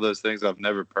limitations is one of those things I've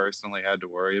never personally had to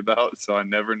worry about, so I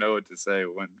never know what to say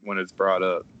when it's brought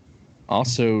up.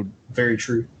 Also, very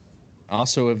true.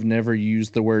 Also, have never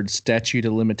used the word statute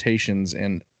of limitations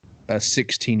and a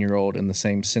 16-year-old in the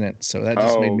same sentence, so that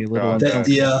just made me a little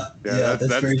uncomfortable. That's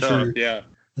very tough. true. Yeah,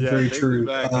 very true.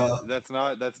 That's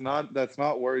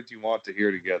not words you want to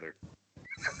hear together.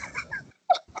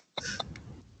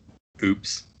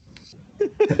 Oops.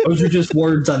 Those are just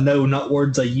words I know, not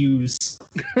words I use.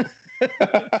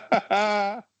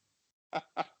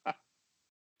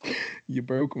 You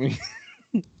broke me.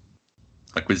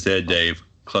 Like we said, Dave,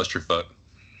 clusterfuck.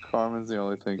 Carmen's the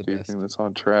only thing keeping this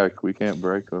on track. We can't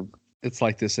break them. It's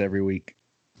like this every week.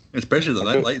 Especially the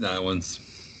late night ones.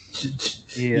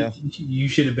 Yeah. You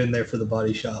should have been there for the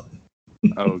body shop.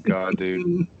 Oh, God,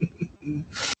 dude.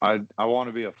 I want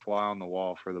to be a fly on the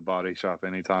wall for the body shop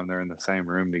anytime they're in the same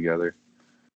room together.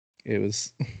 It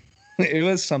was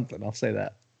something. I'll say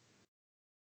that.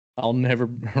 I'll never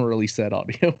release that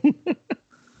audio.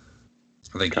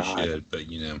 I think God. you should, but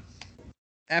you know.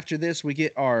 After this, we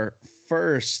get our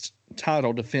first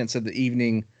title defense of the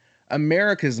evening.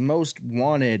 America's Most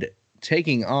Wanted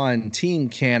taking on Team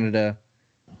Canada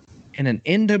in an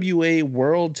NWA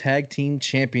World Tag Team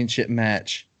Championship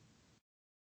match.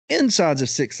 Insides of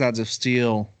 6 sides of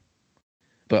steel,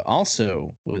 but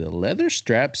also with a leather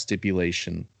strap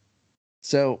stipulation.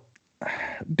 So,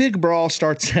 big brawl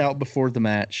starts out before the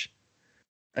match.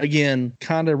 Again,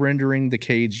 kind of rendering the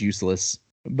cage useless,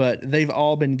 but they've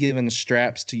all been given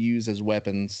straps to use as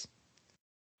weapons.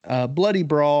 Bloody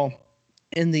brawl.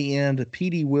 In the end,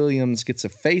 Petey Williams gets a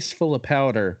face full of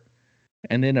powder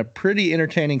and in a pretty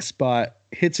entertaining spot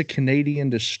hits a Canadian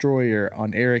destroyer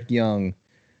on Eric Young.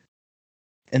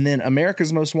 And then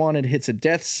America's Most Wanted hits a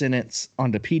death sentence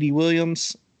onto Petey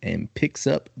Williams and picks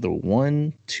up the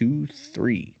 1, 2,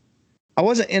 3. I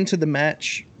wasn't into the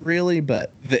match really,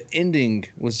 but the ending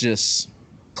was just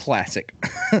classic.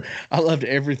 I loved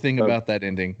everything about that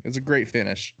ending. It was a great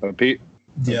finish.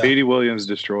 Petey Williams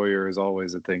Destroyer is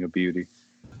always a thing of beauty.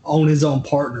 On his own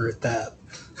partner at that.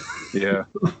 Yeah.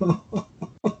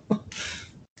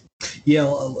 Yeah,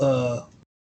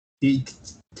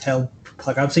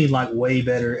 like I've seen like way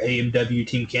better AMW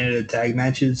Team Canada tag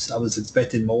matches. I was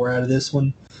expecting more out of this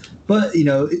one, but you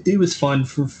know it was fun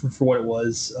for what it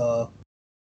was.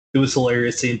 It was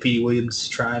hilarious seeing Petey Williams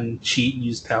try and cheat and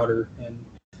use powder, and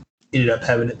ended up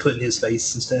having it put in his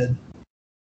face instead.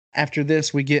 After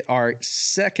this, we get our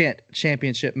second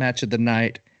championship match of the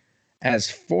night as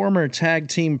former tag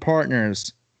team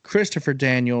partners Christopher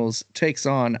Daniels takes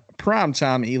on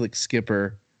primetime Elix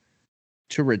Skipper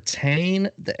to retain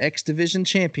the X Division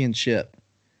Championship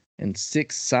and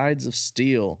 6 sides of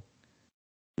steel.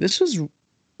 This was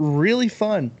really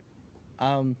fun.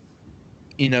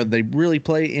 You know, they really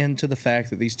play into the fact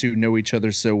that these two know each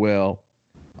other so well.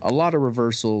 A lot of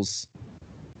reversals.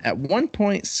 At one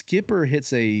point, Skipper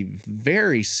hits a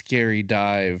very scary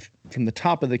dive from the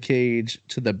top of the cage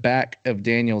to the back of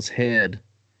Daniel's head.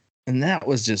 And that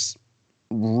was just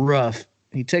rough.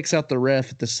 He takes out the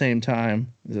ref at the same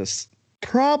time. Just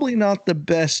probably not the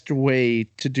best way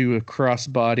to do a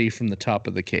crossbody from the top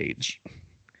of the cage.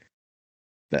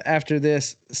 But after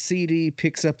this, CD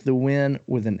picks up the win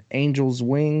with an Angel's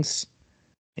Wings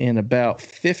in about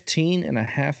 15 and a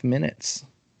half minutes.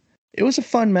 It was a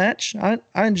fun match. I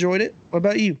enjoyed it. What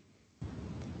about you?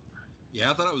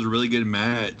 Yeah, I thought it was a really good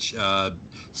match.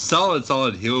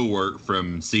 Solid heel work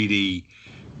from CD.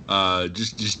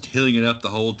 Just healing it up the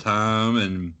whole time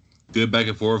and good back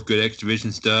and forth, good X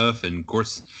Division stuff. And of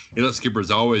course, Elix Skipper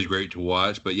is always great to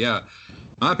watch. But yeah, in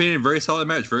my opinion, very solid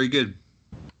match, very good.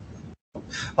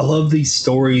 I love the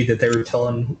story that they were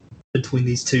telling between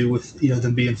these two, with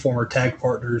them being former tag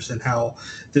partners, and how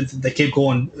they kept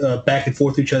going back and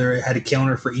forth with each other. It had a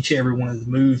counter for every one of the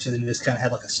moves, and then just kind of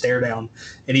had like a stare down.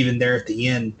 And even there at the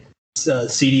end,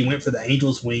 CD went for the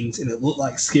Angel's Wings, and it looked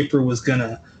like Skipper was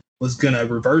gonna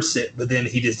reverse it, but then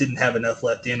he just didn't have enough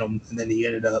left in him, and then he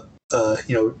ended up,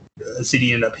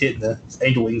 CD ended up hitting the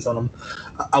Angel Wings on him.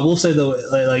 I will say though,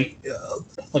 like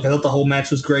I thought the whole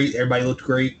match was great. Everybody looked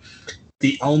great.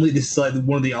 This is like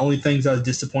one of the only things I was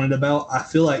disappointed about. I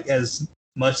feel like as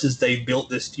much as they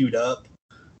built this feud up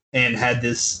and had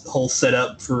this whole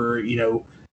setup for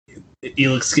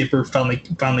Elix Skipper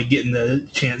finally getting the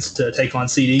chance to take on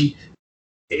CD,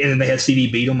 and then they had CD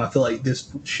beat him, I feel like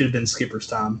this should have been Skipper's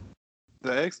time.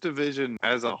 The X Division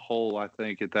as a whole, I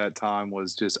think at that time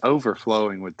was just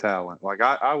overflowing with talent. Like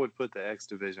I would put the X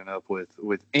Division up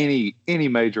with any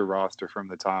major roster from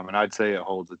the time, and I'd say it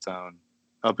holds its own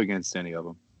up against any of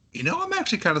them. I'm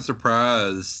actually kind of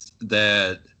surprised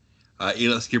that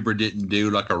Elix Skipper didn't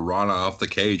do like a Rana off the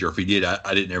cage, or if he did,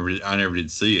 I never did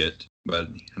see it. But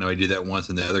I know he did that once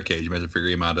in the other cage. You might have to figure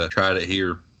he might have tried it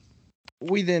here.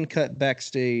 We then cut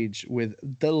backstage with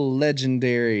the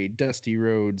legendary Dusty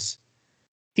Rhodes.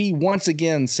 He once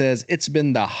again says it's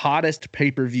been the hottest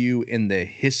pay-per-view in the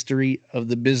history of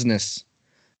the business,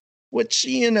 which,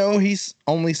 he's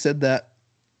only said that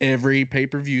every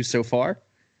pay-per-view so far.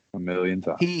 1,000,000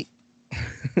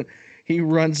 times. He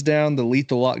runs down the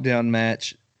Lethal Lockdown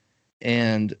match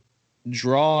and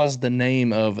draws the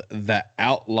name of the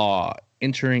Outlaw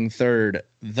entering third,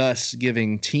 thus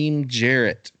giving Team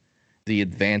Jarrett the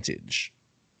advantage.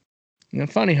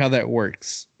 Funny how that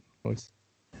works.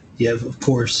 Yeah, of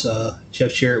course,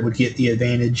 Jeff Jarrett would get the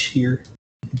advantage here.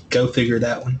 Go figure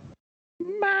that one.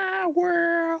 My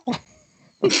world.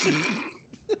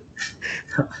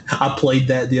 I played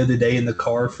that the other day in the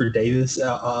car for Davis.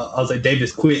 I was like,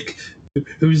 Davis, quick,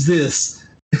 who's this?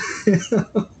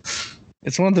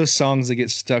 It's one of those songs that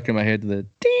gets stuck in my head.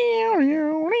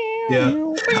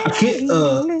 Yeah,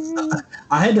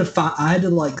 I had to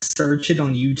like search it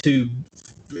on YouTube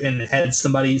and had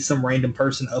some random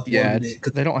person uploaded it.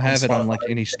 'Cause they don't have it on like Spotify.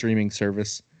 any streaming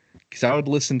service. Because I would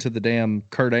listen to the damn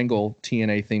Kurt Angle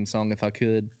TNA theme song if I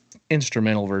could.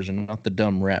 Instrumental version, not the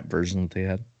dumb rap version that they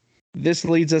had. This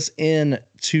leads us in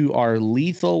to our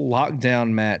lethal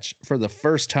lockdown match for the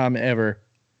first time ever.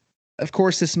 Of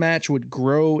course, this match would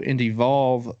grow and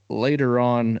evolve later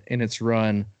on in its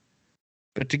run.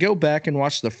 But to go back and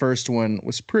watch the first one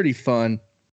was pretty fun.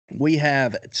 We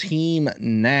have Team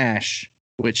Nash,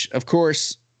 which, of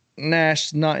course,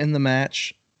 Nash not in the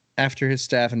match after his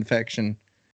staph infection.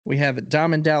 We have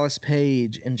Diamond Dallas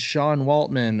Page and Sean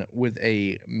Waltman with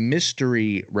a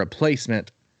mystery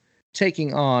replacement,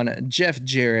 taking on Jeff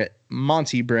Jarrett,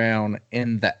 Monty Brown,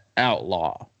 and the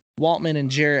Outlaw. Waltman and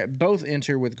Jarrett both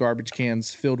enter with garbage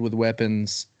cans filled with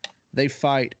weapons. They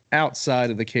fight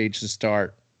outside of the cage to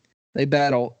start. They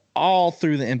battle all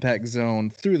through the impact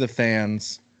zone, through the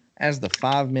fans, as the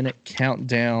 5-minute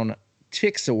countdown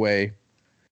ticks away.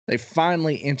 They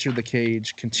finally enter the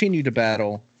cage, continue to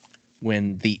battle,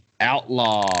 when the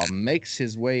Outlaw makes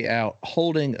his way out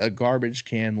holding a garbage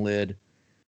can lid.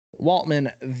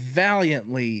 Waltman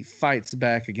valiantly fights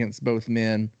back against both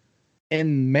men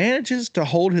and manages to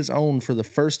hold his own for the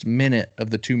first minute of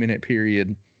the 2-minute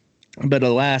period. But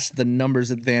alas, the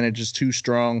numbers advantage is too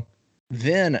strong.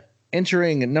 Then,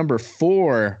 entering number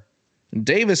 4,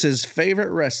 Davis's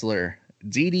favorite wrestler,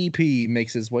 DDP,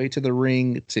 makes his way to the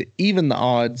ring to even the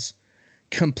odds,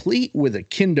 complete with a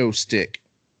kendo stick.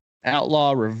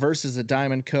 Outlaw reverses a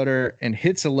diamond cutter and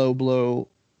hits a low blow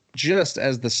just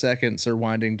as the seconds are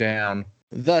winding down,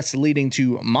 thus leading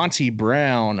to Monty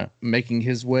Brown making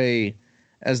his way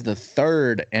as the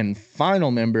third and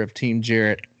final member of Team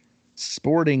Jarrett,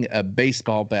 sporting a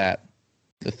baseball bat.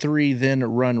 The three then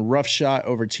run roughshod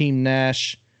over Team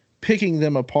Nash, picking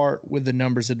them apart with the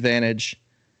numbers advantage.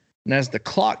 And as the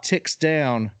clock ticks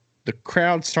down, the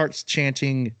crowd starts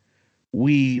chanting,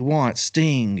 "We want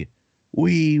Sting!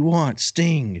 We want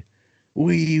Sting!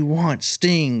 We want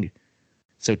Sting!"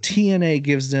 So TNA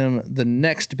gives them the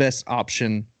next best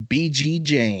option, BG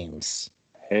James.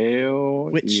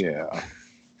 Hell yeah.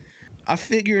 I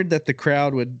figured that the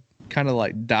crowd would kind of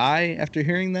like die after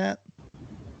hearing that,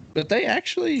 but they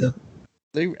actually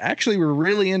were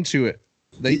really into it.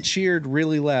 They cheered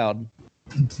really loud.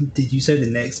 Did you say the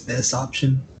next best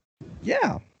option?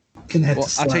 Yeah. Well,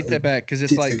 I take that back because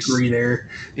it's like disagree there.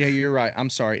 Yeah, you're right. I'm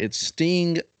sorry. It's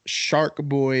Sting, Shark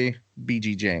Boy,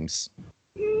 BG James.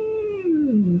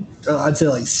 I'd say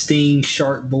like Sting,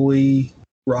 Shark Boy,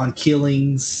 Ron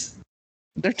Killings.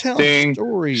 They're telling Sting,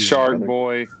 stories. Shark brother.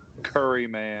 Boy, Curry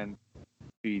Man,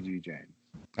 BG James.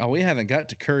 Oh, we haven't got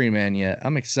to Curry Man yet.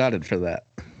 I'm excited for that.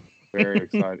 Very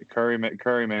excited. Curry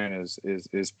Man is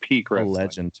peak A wrestling.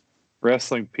 legend.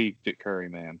 Wrestling peaked at Curry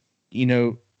Man. You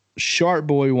know, Shark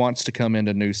Boy wants to come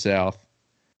into New South.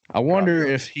 I wonder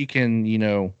if he can, Get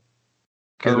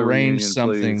a arrange reunion,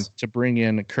 something please. to bring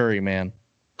in Curry Man.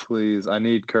 Please, I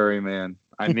need Curry Man.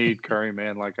 I need Curry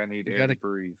Man like I need We air gotta- to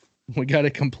breathe. We got to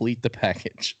complete the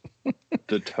package.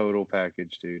 The total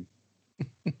package, dude.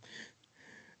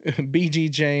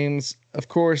 BG James, of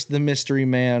course, the mystery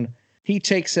man. He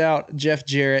takes out Jeff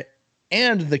Jarrett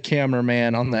and the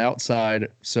cameraman on the outside.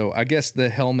 So I guess the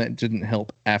helmet didn't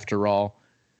help after all.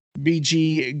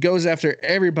 BG goes after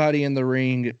everybody in the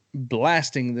ring,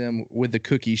 blasting them with the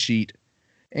cookie sheet,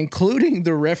 including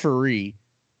the referee.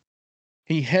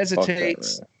 He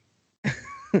hesitates.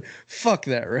 Fuck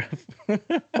that ref.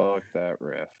 Fuck that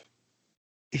ref.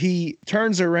 He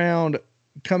turns around,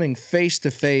 coming face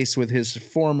to face with his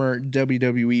former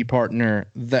WWE partner,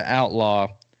 the Outlaw,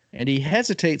 and he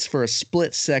hesitates for a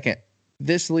split second.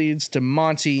 This leads to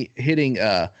Monty hitting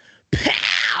a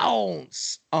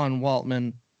pounce on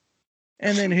Waltman,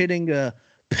 and then hitting a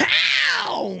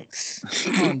pounce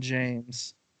on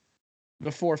James,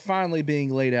 before finally being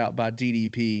laid out by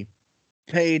DDP.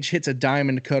 Page hits a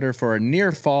diamond cutter for a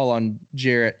near fall on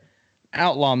Jarrett.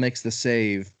 Outlaw makes the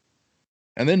save.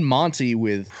 And then Monty,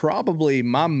 with probably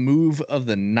my move of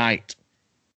the night,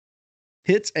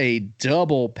 hits a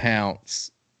double pounce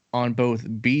on both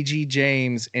BG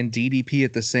James and DDP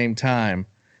at the same time.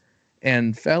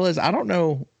 And fellas, I don't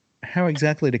know how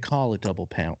exactly to call a double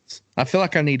pounce. I feel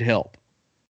like I need help.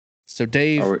 So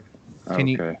Dave, Can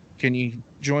you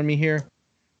join me here?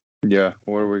 Yeah.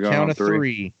 What are we going Count on? of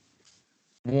three.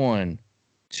 1,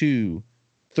 2,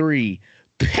 3.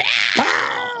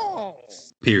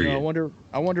 Pounce! Period.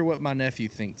 I wonder what my nephew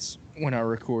thinks when I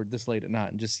record this late at night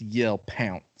and just yell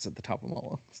pounce at the top of my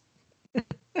lungs.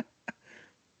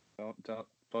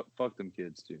 Fuck them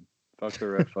kids, dude. Fuck the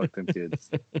ref. Fuck them kids.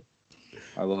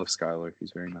 I love Skylar.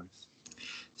 He's very nice.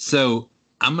 So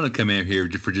I'm gonna come in here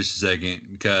for just a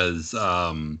second because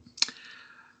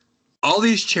all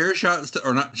these chair shots,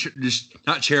 or not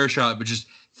chair shot, but just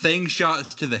thing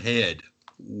shots to the head.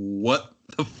 What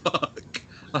the fuck?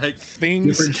 Like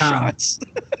Things Different time. shots.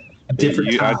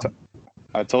 Different time.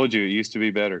 I told you it used to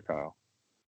be better, Kyle.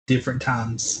 Different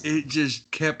times. it just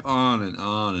kept on and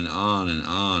on and on and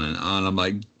on and on. I'm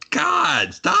like,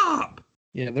 God, stop.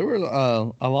 Yeah, there were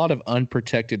a lot of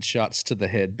unprotected shots to the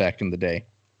head back in the day.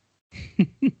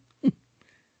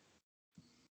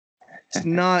 It's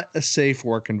not a safe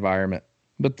work environment,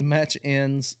 but the match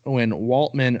ends when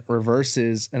Waltman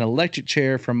reverses an electric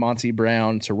chair from Monty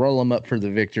Brown to roll him up for the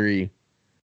victory.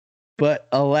 But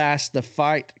alas, the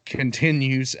fight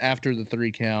continues after the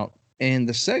 3 count, and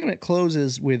the segment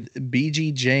closes with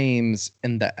BG James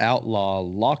and the Outlaw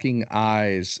locking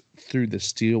eyes through the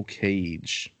steel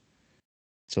cage.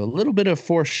 So a little bit of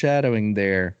foreshadowing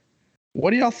there.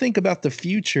 What do y'all think about the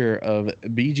future of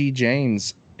BG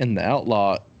James and the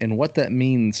Outlaw and what that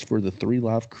means for the 3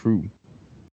 Live crew?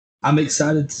 I'm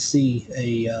excited to see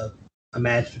a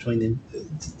match between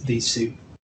these two.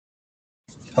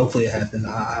 Hopefully it happens.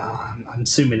 I'm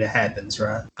assuming it happens,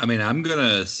 right? I mean, I'm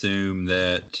gonna assume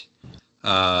that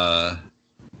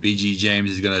BG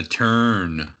James is gonna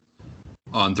turn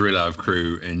on 3 Live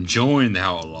Crew and join the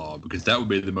Outlaw because that would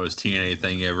be the most TNA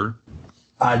thing ever.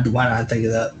 Why did I think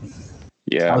of that?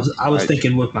 Yeah, I was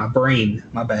thinking with my brain.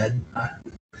 My bad. I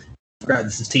forgot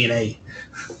this is TNA.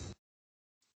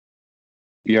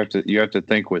 you have to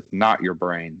think with not your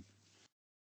brain.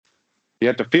 You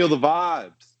have to feel the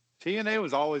vibes. TNA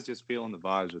was always just feeling the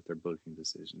vibes with their booking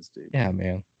decisions, dude. Yeah,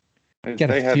 man. They You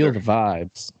gotta had feel their- the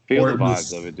vibes. feel Or the it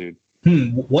was- vibes of it, dude.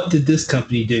 What did this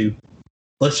company do?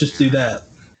 Let's just do that.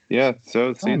 Yeah,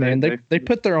 so see, Oh, man, they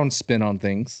put their own spin on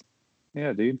things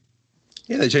yeah, dude.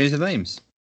 Yeah, they changed the names.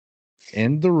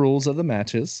 and the rules of the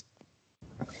matches.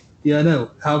 Yeah, I know.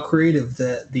 How creative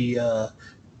that the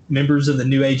members of the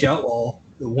New Age Outlaw,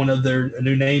 one of their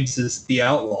new names is the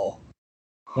Outlaw.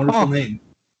 Wonderful Oh. name.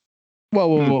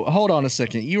 Whoa, hold on a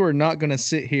second. You are not going to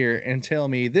sit here and tell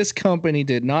me this company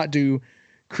did not do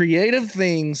creative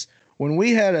things when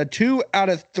we had a 2 out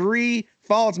of 3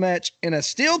 falls match in a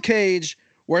steel cage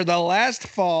where the last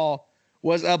fall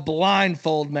was a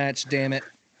blindfold match, damn it.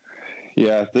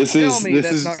 Yeah, this Tell is me this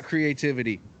that's is not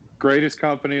creativity. greatest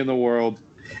company in the world.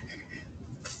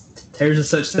 There's a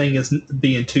such thing as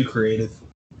being too creative.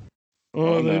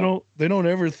 Oh, no. they don't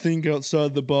ever think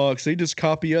outside the box. They just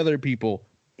copy other people.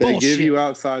 They Bullshit. give you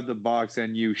outside the box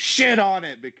and you shit on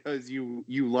it because you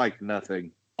like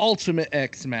nothing. Ultimate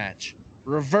X match,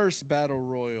 reverse battle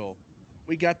royal.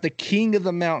 We got the King of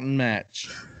the Mountain match.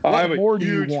 What I'm more a do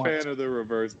you huge want? fan of the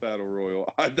reverse battle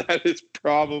royal. That is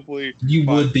probably You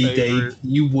my would be, favorite. Dave.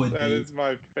 You would That be. is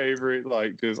my favorite,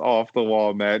 like just off the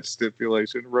wall match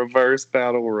stipulation. Reverse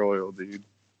battle royal, dude.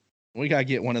 We gotta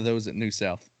get one of those at New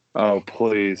South. Oh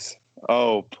please.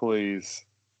 Oh please.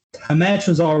 A match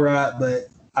was all right, but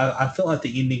I felt like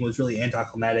the ending was really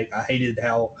anticlimactic. I hated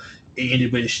how it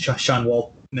ended with Sean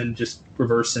Waltman just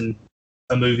reversing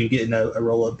a move and getting a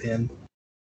roll-up pin.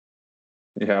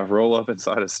 Yeah, roll up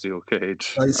inside a steel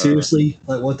cage. Like, seriously?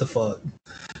 Like, what the fuck?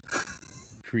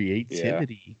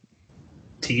 Creativity.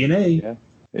 TNA. Yeah.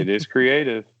 It is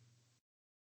creative.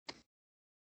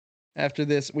 After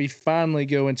this, we finally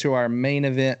go into our main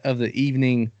event of the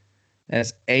evening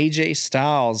as AJ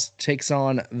Styles takes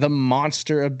on the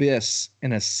Monster Abyss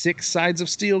in a 6 sides of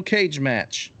steel cage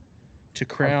match to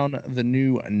crown the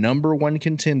new #1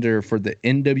 contender for the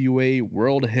NWA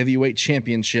World Heavyweight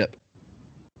Championship.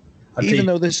 Even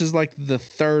though this is like the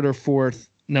 3rd or 4th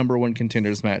 #1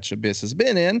 contenders match Abyss has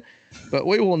been in, but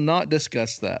we will not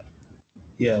discuss that.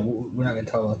 Yeah, we're not going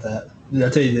to talk about that. I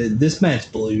tell you, this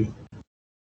match blew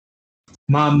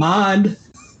my mind.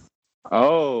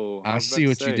 Oh, I was see about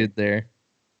what to you say, did there.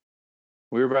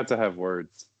 We were about to have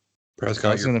words. I was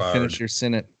going to finish your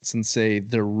sentence and say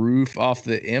the roof off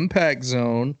the impact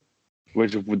zone.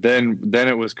 Which then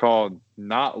it was called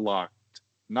not locked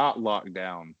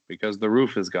down because the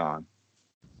roof is gone.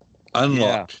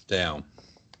 Unlocked down.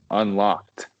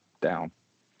 Unlocked down.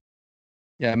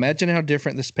 Yeah, imagine how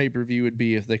different this pay-per-view would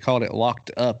be if they called it locked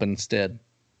up instead.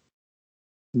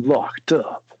 Locked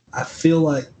up. I feel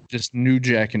like Just New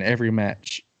Jack in every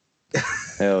match.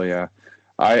 Hell yeah.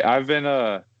 I've been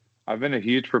a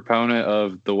huge proponent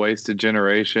of the Wasted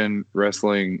Generation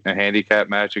wrestling a handicap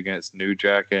match against New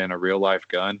Jack and a real life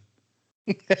gun.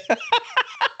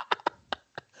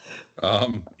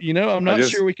 You know, I'm not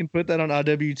just- sure we can put that on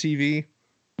IWTV.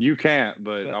 You can't,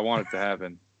 but I want it to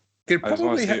happen. Could I just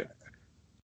want probably to see it.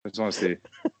 I just want to see it.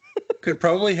 could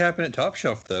probably happen at Top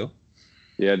Shelf though.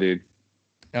 Yeah, dude.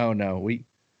 Oh no, we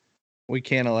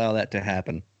can't allow that to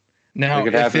happen. Now, It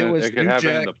could if happen. it was It could New happen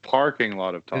Jack, in the parking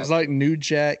lot of Top. it's like New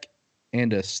Jack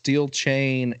and a steel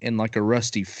chain and like a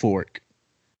rusty fork.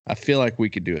 I feel like we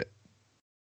could do it.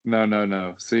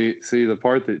 No. See, the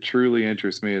part that truly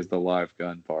interests me is the live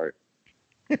gun part.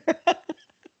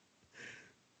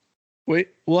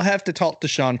 We'll have to talk to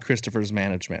Sean Christopher's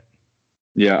management.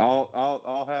 Yeah,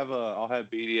 I'll have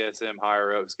BDSM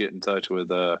higher ups get in touch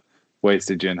with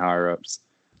Wasted Gin higher ups,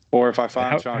 or if I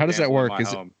find Sean how does that Campbell in work? my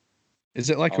home, Is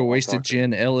it like a I'll Wasted talk to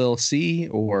him. Gin LLC,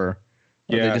 or are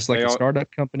they Yeah, just like they a all- startup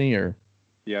company? Or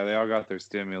yeah, they all got their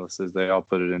stimuluses. They all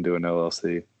put it into an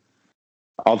LLC.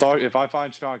 I'll talk if I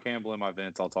find Sean Campbell in my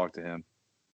vents. I'll talk to him.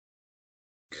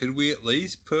 Could we at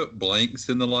least put blanks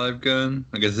in the live gun?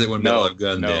 I guess it wouldn't be a No, live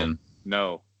gun no. then.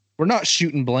 No, we're not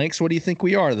shooting blanks. What do you think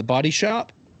we are? The body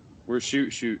shop? we're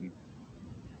shooting.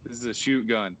 This is a shoot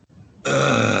gun.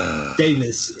 Ugh.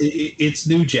 Davis, it's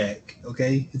New Jack.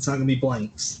 Okay, it's not gonna be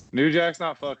blanks. New Jack's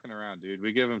not fucking around, dude.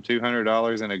 We give him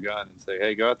 $200 and a gun and say,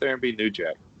 "Hey, go out there and be New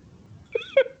Jack."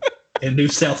 And New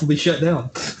South will be shut down.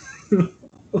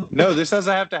 No, this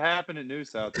doesn't have to happen in New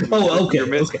South. Oh, okay,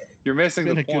 You're okay. missing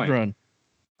Been the a good point. run.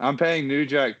 I'm paying New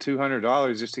Jack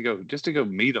 $200 just to go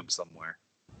meet him somewhere.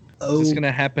 Oh, Is this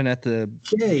gonna happen at the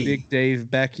okay. Big Dave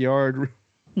backyard?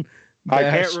 I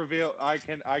bash? can't reveal. I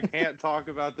can't talk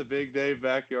about the Big Dave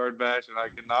backyard bash, and I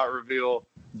cannot reveal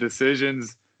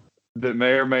decisions that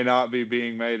may or may not be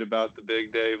being made about the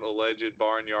Big Dave alleged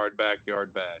barnyard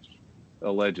backyard bash.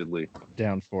 Allegedly,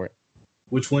 Down for it.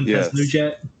 Which one Yes. has New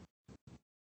Jack?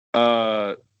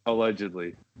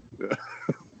 allegedly.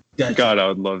 Gotcha. God, I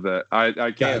would love that. I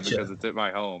can't Gotcha. because it's at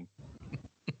my home.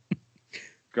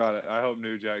 God, I hope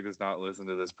New Jack does not listen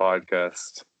to this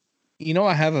podcast. You know,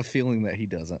 I have a feeling that he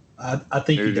doesn't. I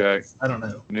think New he Jack. does. I don't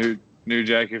know. New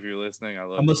Jack, if you're listening, I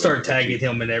love. I'm gonna you. start tagging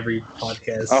him in every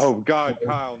podcast. Oh God,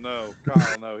 Kyle, no.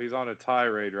 He's on a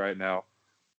tirade right now.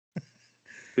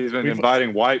 He's been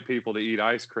inviting white people to eat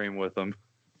ice cream with him.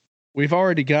 We've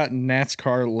already gotten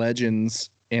NASCAR legends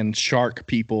and shark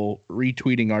people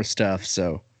retweeting our stuff.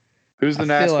 So Who's the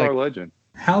I feel NASCAR like- legend?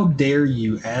 How dare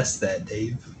you ask that,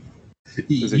 Dave?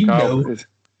 Is it You Kyle? know,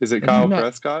 Is it Have Kyle you not-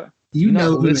 Prescott? you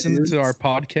know. who it listen is. to our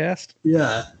podcast.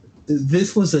 Yeah,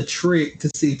 this was a trick to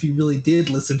see if you really did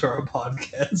listen to our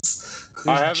podcast.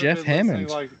 I haven't Jeff been listening,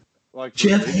 Hammond. like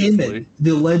Jeff religiously. Hammond,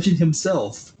 the legend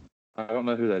himself, I don't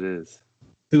know who that is.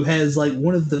 who has like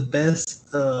one of the best,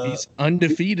 He's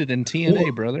undefeated in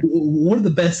TNA, brother. one of the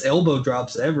best elbow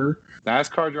drops ever.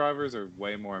 NASCAR drivers are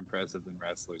way more impressive than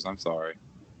wrestlers. I'm sorry.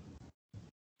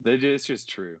 It's just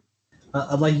true.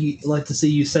 I'd like to see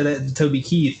you say that to Toby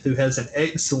Keith, who has an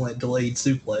excellent delayed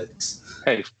suplex.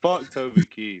 Hey, fuck Toby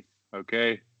Keith.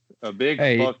 Okay, a big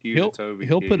Hey, fuck you he'll to Toby.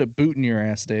 he'll Keith. put a boot in your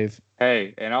ass, Dave.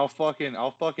 Hey, and I'll fucking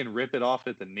rip it off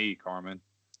at the knee, Carmen.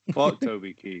 Fuck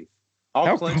Toby Keith. I'll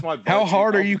How, clench my. how butt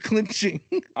hard cheek. are you clenching?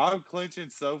 I'm clenching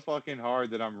so fucking hard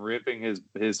that I'm ripping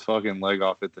his fucking leg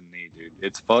off at the knee, dude.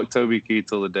 It's fuck Toby Keith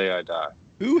till the day I die.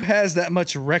 Who has that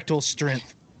much rectal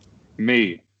strength?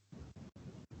 Me.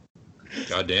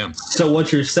 Goddamn. So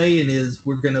what you're saying is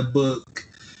we're gonna book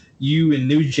you and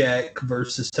New Jack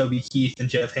versus Toby Keith and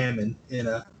Jeff Hammond in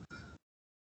a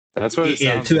That's what it in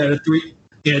a sounds 2 like. out of 3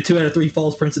 in a 2 out of 3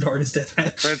 Falls Prince of Darkness death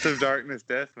match. Prince of Darkness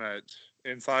death match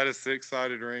inside a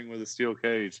 6-sided ring with a steel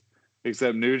cage.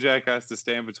 Except New Jack has to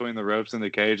stand between the ropes and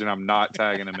the cage, and I'm not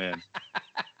tagging him in.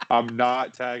 I'm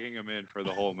not tagging him in for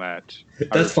the whole match. I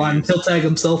That's fine. refuse. He'll tag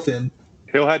himself in.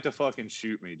 He'll have to fucking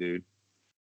shoot me, dude.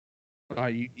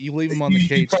 You leave him on the You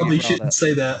cage. probably to get riled shouldn't up.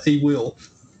 say that. He will.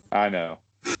 I know.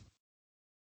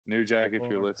 New Jack, if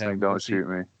you're Lord listening, have don't mercy. shoot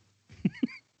me.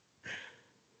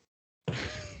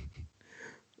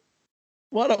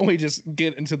 Why don't we just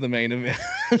get into the main event?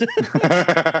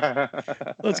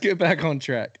 Let's get back on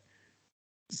track.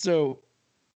 So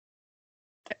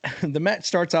the match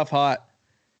starts off hot.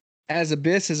 As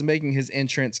Abyss is making his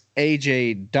entrance,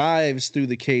 AJ dives through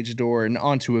the cage door and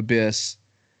onto Abyss.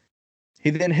 He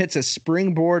then hits a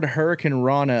springboard Hurricane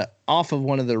Rana off of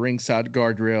one of the ringside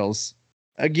guardrails.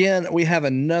 Again, we have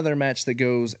another match that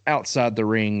goes outside the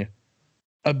ring.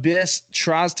 Abyss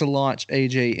tries to launch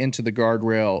AJ into the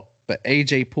guardrail, but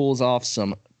AJ pulls off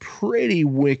some pretty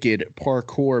wicked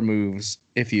parkour moves,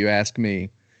 if you ask me.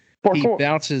 He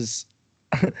bounces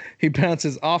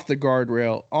off the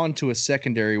guardrail onto a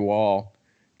secondary wall,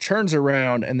 turns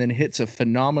around, and then hits a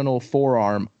phenomenal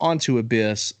forearm onto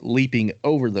Abyss, leaping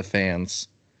over the fans.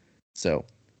 So,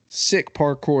 sick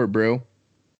parkour, bro.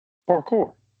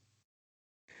 Parkour.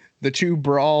 The two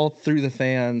brawl through the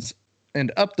fans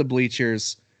and up the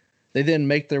bleachers. They then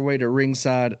make their way to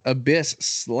ringside. Abyss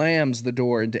slams the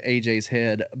door into AJ's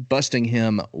head, busting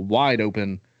him wide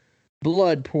open,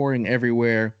 blood pouring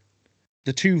everywhere.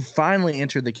 The two finally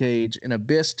enter the cage, and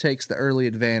Abyss takes the early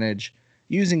advantage,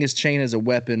 using his chain as a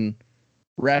weapon,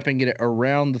 wrapping it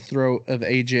around the throat of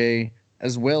AJ,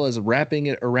 as well as wrapping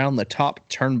it around the top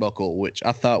turnbuckle, which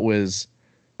I thought was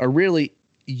a really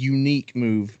unique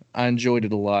move. I enjoyed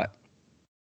it a lot.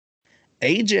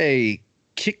 AJ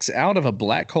kicks out of a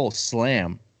black hole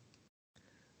slam,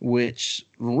 which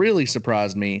really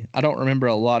surprised me. I don't remember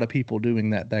a lot of people doing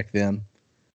that back then.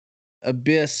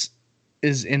 Abyss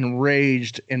is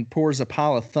enraged and pours a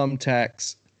pile of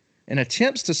thumbtacks and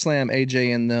attempts to slam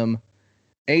AJ in them.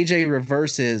 AJ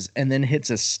reverses and then hits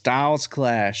a Styles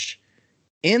Clash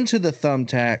into the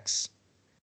thumbtacks,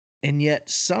 and yet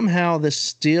somehow this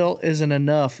still isn't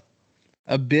enough.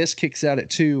 Abyss kicks out at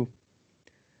 2.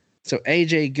 So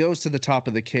AJ goes to the top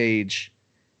of the cage,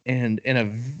 and in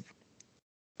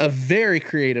a very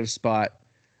creative spot,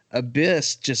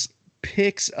 Abyss just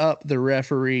picks up the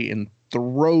referee and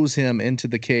throws him into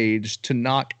the cage to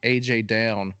knock AJ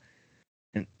down.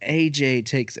 And AJ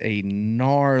takes a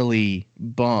gnarly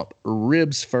bump,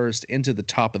 ribs first, into the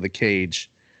top of the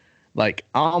cage. Like,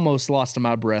 I almost lost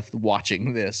my breath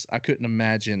watching this. I couldn't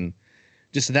imagine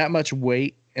just that much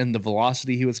weight and the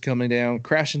velocity he was coming down,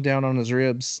 crashing down on his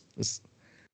ribs. This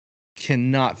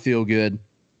cannot feel good.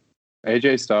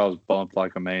 AJ Styles bumped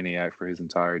like a maniac for his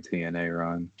entire TNA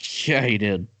run. Yeah, he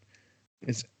did.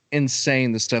 It's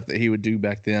insane the stuff that he would do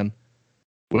back then,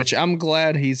 which I'm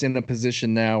glad he's in a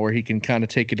position now where he can kind of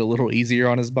take it a little easier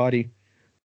on his body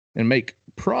and make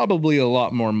probably a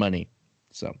lot more money.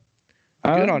 So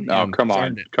good on him. Oh, come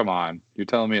on. You're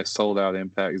telling me a sold-out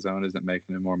Impact Zone isn't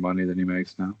making him more money than he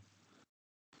makes now?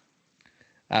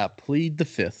 I plead the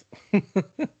fifth.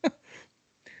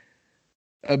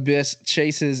 Abyss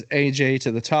chases AJ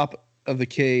to the top of the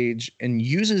cage and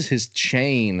uses his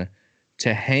chain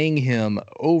to hang him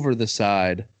over the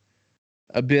side.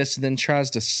 Abyss then tries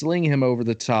to sling him over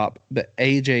the top, but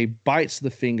AJ bites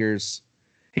the fingers.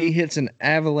 He hits an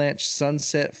avalanche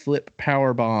sunset flip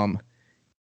powerbomb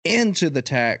into the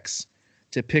tacks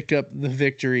to pick up the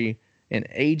victory, and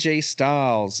AJ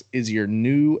Styles is your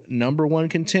new number 1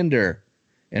 contender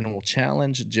and will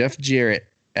challenge Jeff Jarrett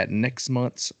at next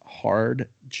month's Hard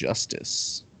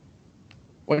Justice.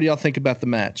 What do y'all think about the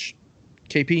match?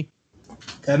 KP?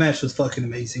 That match was fucking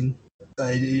amazing.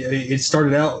 It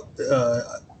started out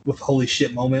with a holy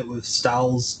shit moment with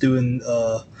Styles doing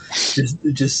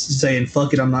just saying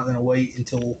fuck it, I'm not gonna wait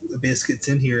until Abyss gets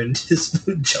in here, and just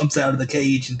jumps out of the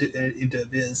cage into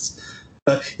Abyss.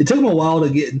 It took him a while to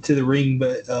get into the ring,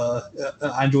 but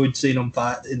I enjoyed seeing him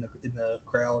fight in the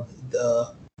crowd.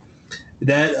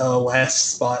 That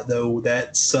last spot though,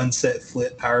 that sunset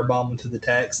flip powerbomb into the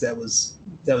tacks, that was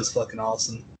fucking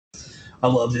awesome. I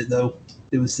loved it though.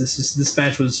 It was this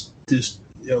match was just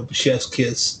chef's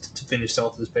kiss to finish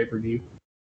off this pay-per-view.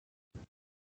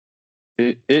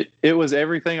 It was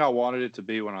everything I wanted it to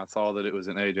be when I saw that it was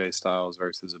an AJ Styles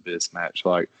versus Abyss match.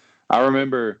 Like, I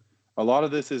remember a lot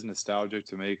of this is nostalgic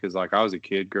to me because, like, I was a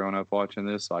kid growing up watching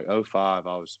this. Like, 2005,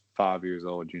 I was 5 years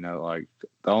old. Like,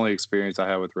 the only experience I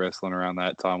had with wrestling around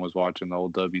that time was watching the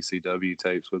old WCW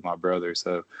tapes with my brother.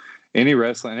 So any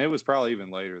wrestling, and it was probably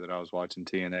even later that I was watching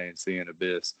TNA and seeing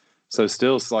Abyss. So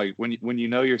still, it's like when you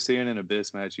know you're seeing an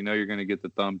Abyss match, you know you're going to get the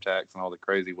thumbtacks and all the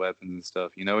crazy weapons and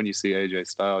stuff. You know when you see AJ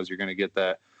Styles, you're going to get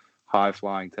that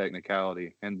high-flying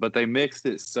technicality. But they mixed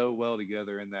it so well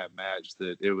together in that match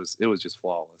that it was just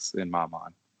flawless in my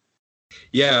mind.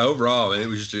 Yeah, overall, it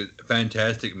was just a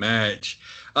fantastic match.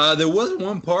 There was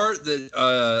one part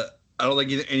that I don't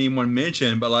think anyone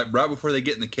mentioned, but like right before they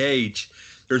get in the cage,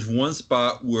 there's one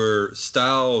spot where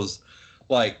Styles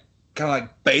kind of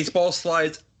like baseball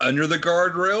slides under the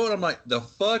guardrail, and I'm like, the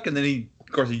fuck? And then he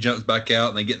jumps back out,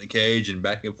 and they get in the cage, and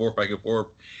back and forth.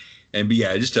 And but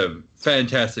yeah, just a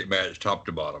fantastic match, top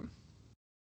to bottom.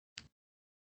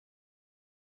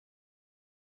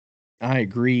 I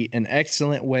agree. An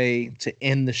excellent way to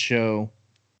end the show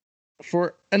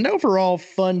for an overall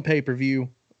fun pay-per-view.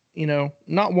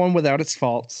 Not one without its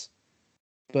faults.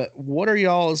 But what are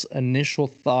y'all's initial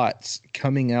thoughts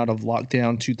coming out of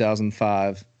Lockdown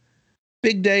 2005?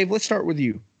 Big Dave, let's start with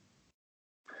you.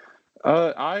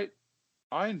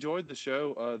 I enjoyed the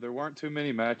show. There weren't too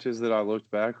many matches that I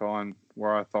looked back on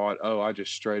where I thought, oh, I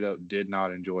just straight up did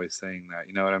not enjoy seeing that.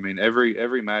 You know what I mean?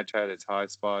 Every match had its high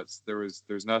spots.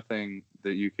 There's nothing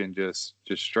that you can just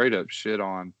straight up shit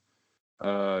on.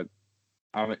 I'm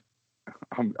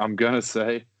gonna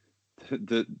say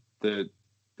that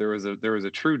there was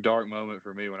a true dark moment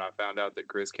for me when I found out that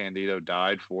Chris Candido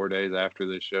died 4 days after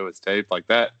this show was taped. Like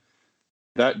that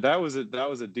was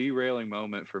a derailing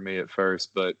moment for me at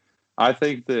first. But I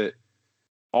think that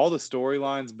all the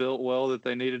storylines built well that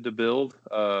they needed to build.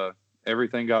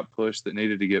 Everything got pushed that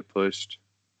needed to get pushed.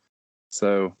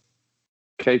 So,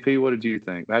 KP, what did you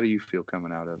think? How do you feel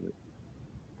coming out of it?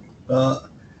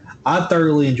 I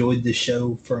thoroughly enjoyed this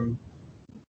show from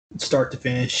start to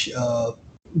finish.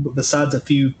 Besides a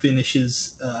few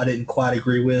finishes I didn't quite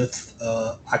agree with,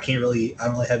 I don't really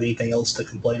have anything else to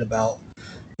complain about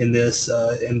in this.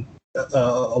 And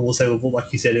I will say,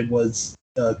 like you said, it was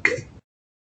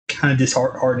kind of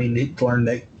disheartening to learn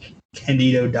that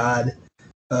Candido died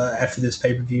after this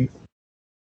pay-per-view.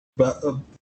 But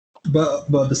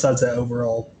besides that,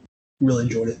 overall, really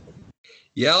enjoyed it.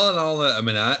 Yeah, all in all, I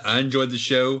mean, I enjoyed the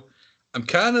show. I'm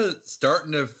kind of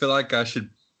starting to feel like I should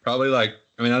probably I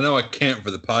know I can't for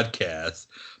the podcast,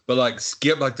 but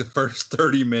skip the first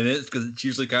 30 minutes because it's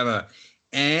usually kind of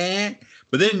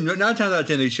But then 9 times out of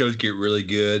 10, these shows get really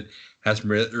good, have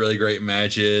some really great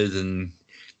matches, and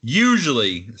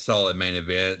usually solid main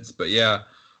events. But yeah,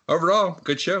 overall,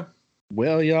 good show.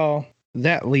 Well, y'all,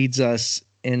 that leads us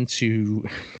into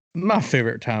my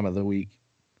favorite time of the week.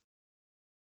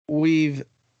 We've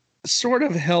sort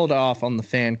of held off on the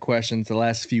fan questions the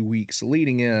last few weeks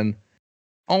leading in,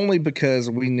 only because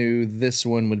we knew this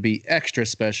one would be extra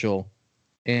special.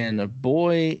 And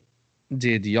boy,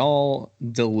 did y'all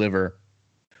deliver.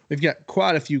 We've got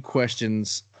quite a few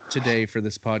questions today for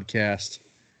this podcast.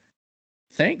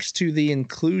 Thanks to the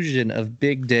inclusion of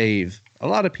Big Dave, a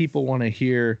lot of people want to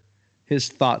hear his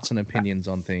thoughts and opinions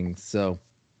on things. So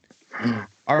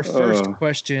our first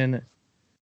question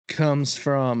comes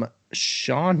from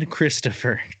Sean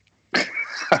Christopher,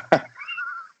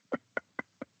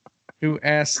 who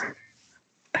asks,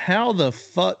 how the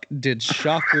fuck did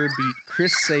Shocker beat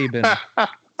Chris Sabin,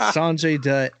 Sanjay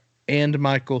Dutt, and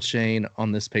Michael Shane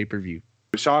on this pay-per-view?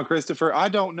 Sean Christopher, I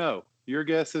don't know. Your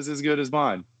guess is as good as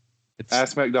mine.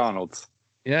 Ask McDonald's.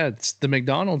 Yeah, it's the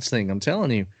McDonald's thing. I'm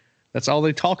telling you. That's all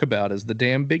they talk about is the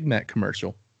damn Big Mac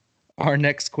commercial. Our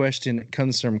next question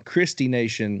comes from Christy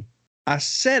Nation. I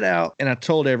set out and I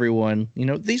told everyone,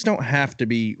 these don't have to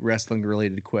be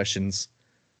wrestling-related questions.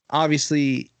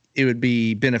 Obviously, it would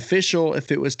be beneficial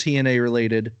if it was TNA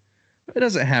related, but it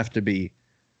doesn't have to be.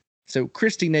 So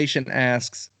Christy Nation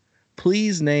asks,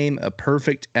 please name a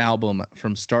perfect album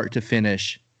from start to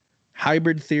finish.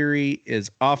 Hybrid Theory is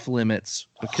off limits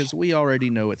because we already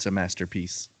know it's a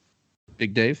masterpiece.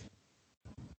 Big Dave?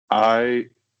 I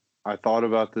thought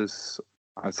about this.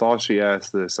 I saw she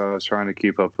asked this. I was trying to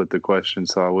keep up with the question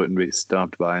so I wouldn't be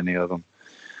stumped by any of them.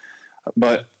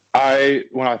 But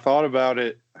when I thought about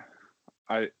it,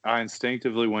 I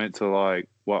instinctively went to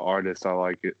what artist I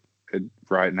like it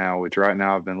right now, which right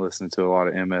now I've been listening to a lot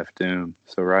of MF Doom.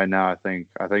 So right now I think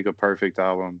a perfect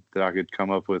album that I could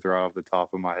come up with right off the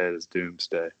top of my head is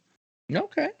Doomsday.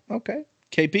 Okay.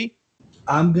 KP?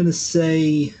 I'm going to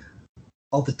say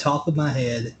off the top of my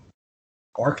head,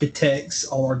 Architects,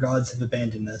 All Our Gods Have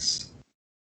Abandoned Us.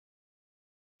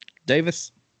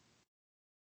 Davis?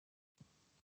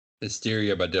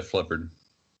 Hysteria by Def Leppard.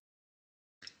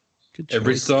 Good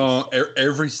Every choice.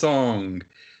 song.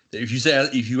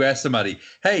 If you ask somebody,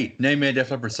 hey, name me a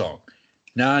Def Leppard song,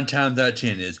 9 times out of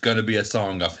 10 is going to be a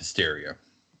song off Hysteria.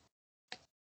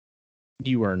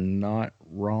 You are not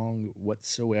wrong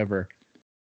whatsoever.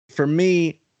 For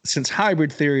me, since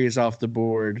Hybrid Theory is off the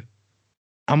board,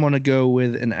 I'm going to go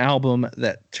with an album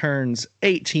that turns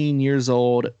 18 years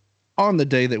old on the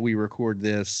day that we record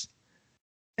this.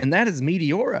 And that is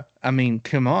Meteora. I mean,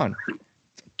 come on.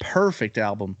 It's a perfect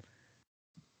album.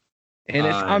 And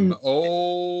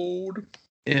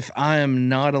if I am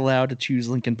not allowed to choose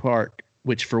Linkin Park,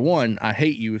 which for one, I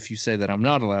hate you if you say that I'm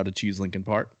not allowed to choose Linkin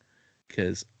Park,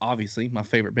 because obviously my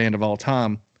favorite band of all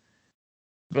time.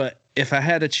 But if I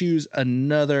had to choose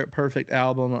another perfect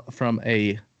album from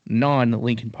a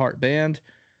non-Linkin Park band,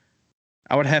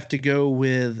 I would have to go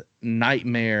with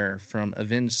Nightmare from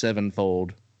Avenged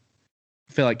Sevenfold.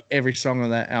 I feel like every song on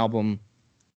that album,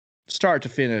 start to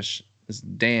finish, is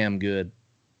damn good.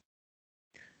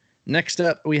 Next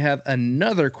up, we have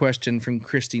another question from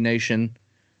Christy Nation,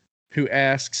 who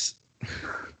asks,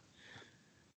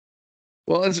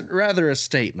 well, it's rather a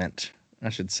statement, I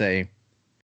should say.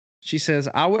 She says,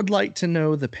 I would like to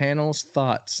know the panel's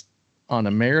thoughts on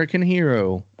American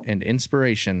Hero and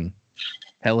Inspiration,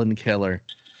 Helen Keller.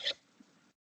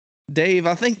 Dave,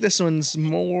 I think this one's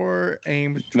more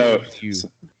aimed towards you.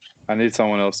 I need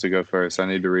someone else to go first. I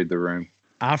need to read the room.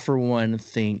 I, for one,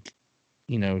 think,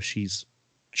 she's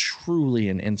truly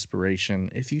an inspiration.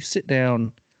 If you sit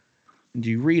down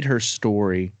you read her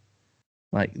story,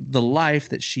 like the life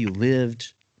that she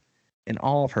lived and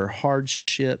all of her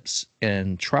hardships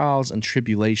and trials and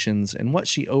tribulations and what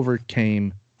she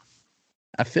overcame,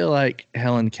 I feel like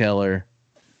Helen Keller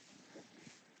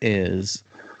is,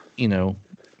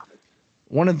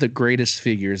 one of the greatest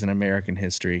figures in American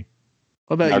history.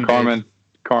 What about Now, you, Carmen?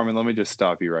 Carmen, let me just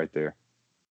stop you right there.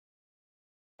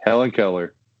 Helen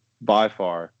Keller, by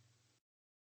far,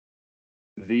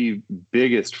 the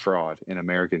biggest fraud in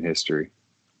American history.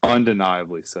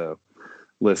 Undeniably so.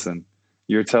 Listen,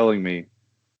 you're telling me,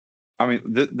 I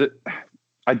mean,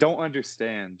 I don't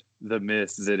understand the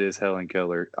myth that is Helen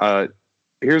Keller.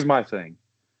 Here's my thing.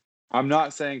 I'm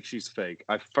not saying she's fake.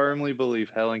 I firmly believe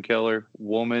Helen Keller,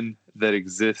 woman that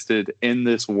existed in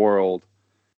this world,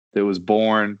 that was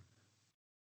born.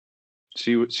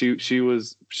 She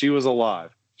was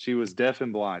alive. She was deaf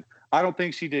and blind. I don't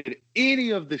think she did any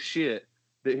of the shit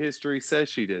that history says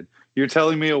she did. You're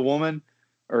telling me a woman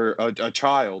or a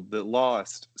child that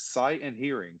lost sight and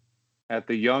hearing at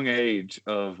the young age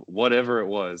of whatever it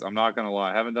was. I'm not going to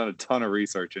lie. I haven't done a ton of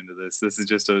research into this. This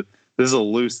is a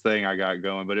loose thing I got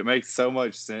going, but it makes so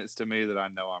much sense to me that I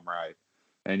know I'm right.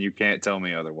 And you can't tell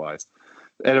me otherwise.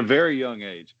 At a very young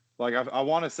age, like I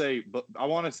want to say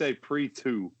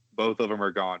pre-2, both of them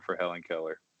are gone for Helen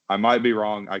Keller. I might be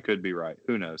wrong. I could be right.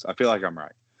 Who knows? I feel like I'm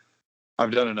right.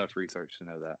 I've done enough research to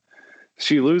know that.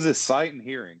 She loses sight and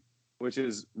hearing, which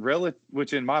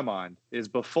in my mind is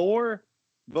before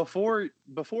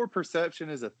perception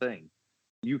is a thing.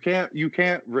 You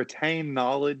can't retain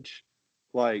knowledge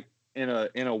like in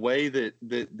a way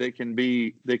that can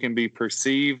be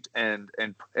perceived and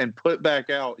put back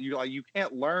out. You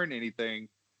can't learn anything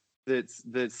that's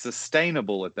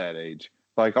sustainable at that age.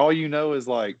 Like all you know is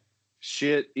like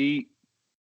shit, eat.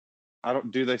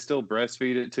 Do they still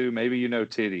breastfeed it too? Maybe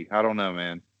titty. I don't know,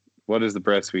 man. What is the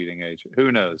breastfeeding age?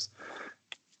 Who knows?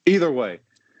 Either way,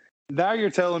 now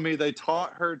you're telling me they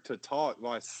taught her to talk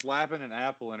by slapping an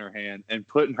apple in her hand and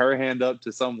putting her hand up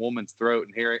to some woman's throat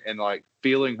and hearing and like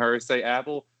feeling her say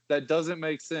apple. That doesn't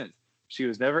make sense. She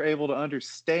was never able to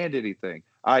understand anything.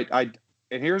 And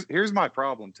here's my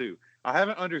problem too. I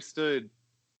haven't understood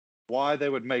why they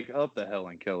would make up the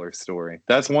Helen Keller story.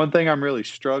 That's one thing I'm really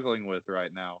struggling with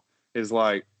right now. Is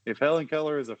like, if Helen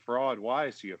Keller is a fraud, why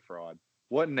is she a fraud?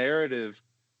 What narrative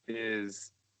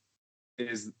is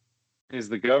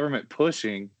the government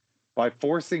pushing by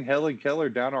forcing Helen Keller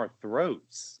down our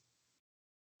throats?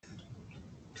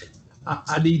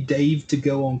 I need Dave to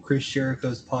go on Chris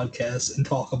Jericho's podcast and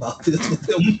talk about this with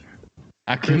him.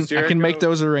 I can make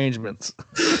those arrangements.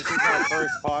 This is my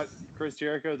first Chris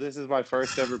Jericho, this is my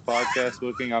first ever podcast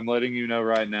booking. I'm letting you know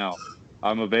right now.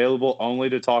 I'm available only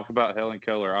to talk about Helen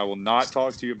Keller. I will not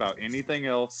talk to you about anything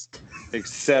else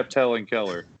except Helen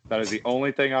Keller. That is the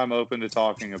only thing I'm open to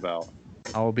talking about.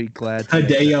 I'll be glad to make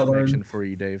that connection for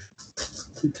you, Dave.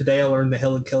 Today I learned the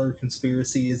Helen Keller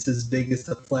conspiracy is as big as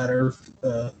the flat Earth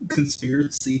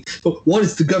conspiracy. But what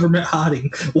is the government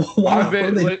hiding? Listen,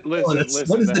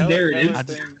 what is the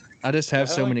narrative? I just have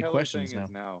so many questions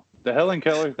now. The Helen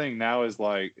Keller thing now is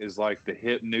like the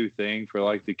hip new thing for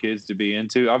like the kids to be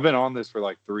into. I've been on this for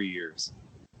like 3 years.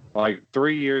 Like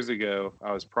 3 years ago,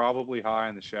 I was probably high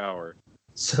in the shower.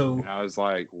 And I was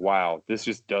like, wow, this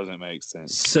just doesn't make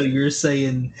sense. So you're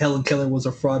saying Helen Keller was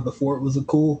a fraud before it was a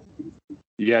cool?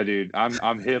 Yeah, dude.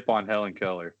 I'm hip on Helen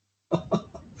Keller.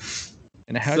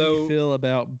 And how do you feel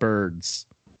about birds?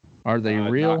 Are they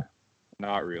real?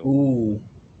 Not real. Ooh.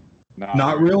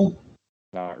 Not real?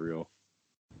 Not real.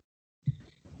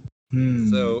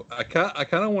 So I kind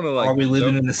of want to like. Are we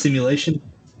living in a simulation?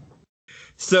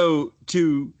 So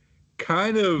to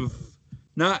kind of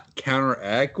not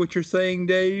counteract what you're saying,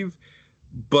 Dave,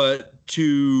 but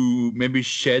to maybe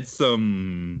shed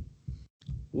some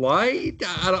light.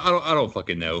 I don't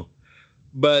fucking know,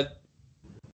 but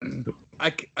I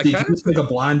Did kind you of make a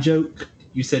blind joke?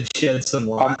 You said shed some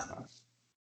light.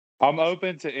 I'm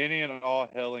open to any and all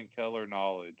Helen Keller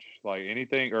knowledge, like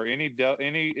anything or any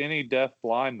deaf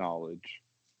blind knowledge.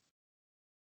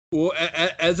 Well,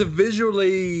 as a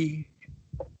visually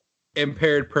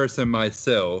impaired person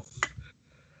myself,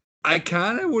 I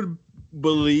kind of would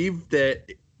believe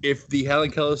that if the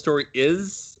Helen Keller story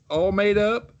is all made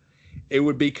up, it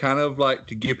would be kind of like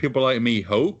to give people like me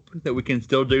hope that we can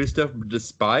still do stuff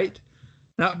despite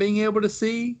not being able to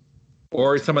see,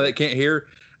 or somebody that can't hear.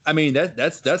 I mean,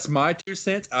 that's my 2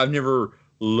 cents. I've never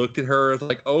looked at her as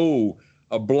like, oh,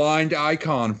 a blind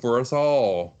icon for us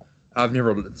all. I've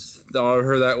never thought of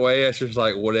her that way. It's just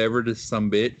like, whatever, just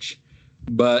some bitch.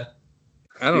 But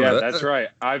I don't know. Yeah, that's right.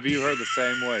 I view her the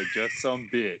same way. Just some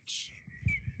bitch.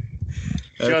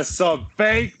 Just some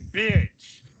fake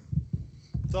bitch.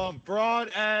 Some broad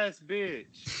ass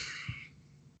bitch.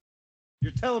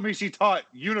 You're telling me she taught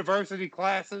university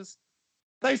classes?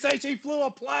 They say she flew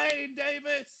a plane,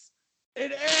 Davis.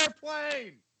 An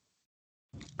airplane.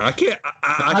 I can't.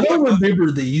 I don't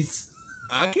remember these.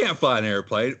 I can't fly an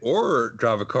airplane or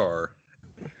drive a car,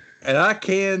 and I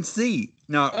can see.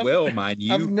 Not well, mind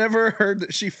you. I've never heard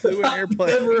that she flew an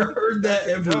airplane. I've never heard that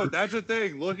ever. No, that's a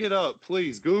thing. Look it up,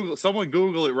 please. Google. Someone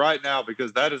Google it right now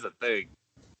because that is a thing.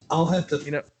 I'll have to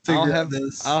figure out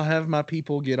this. I'll have my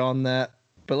people get on that.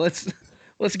 But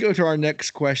let's go to our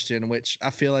next question, which I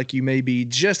feel like you may be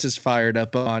just as fired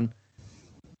up on.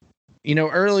 You know,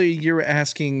 earlier you were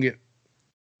asking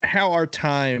how our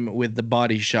time with the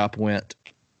Body Shop went.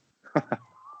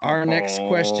 Our next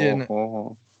question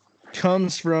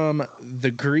comes from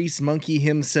the Grease Monkey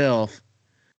himself,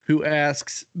 who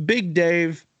asks, Big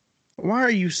Dave, why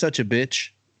are you such a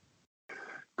bitch?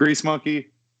 Grease Monkey,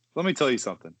 let me tell you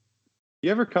something. You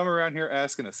ever come around here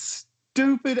asking a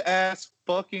stupid ass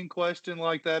fucking question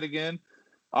like that again?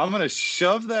 I'm going to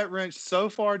shove that wrench so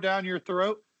far down your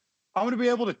throat, I'm going to be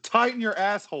able to tighten your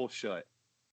asshole shut.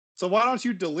 So why don't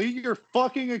you delete your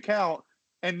fucking account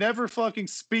and never fucking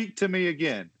speak to me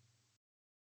again?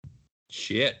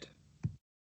 Shit.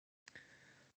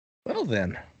 Well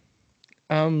then,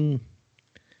 well,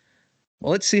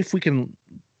 let's see if we can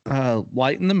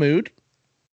lighten the mood.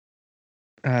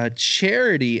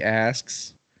 Charity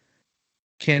asks,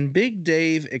 can Big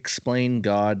Dave explain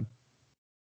God?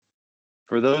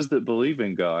 For those that believe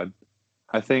in God,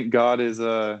 I think God is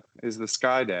the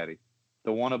Sky Daddy,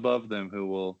 the one above them who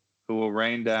will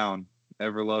rain down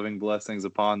ever-loving blessings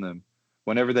upon them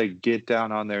whenever they get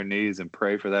down on their knees and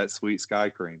pray for that sweet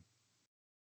sky cream.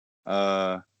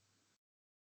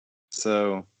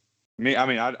 So,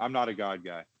 I'm not a God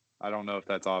guy. I don't know if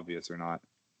that's obvious or not.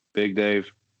 Big Dave,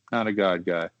 not a God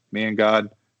guy. Me and God,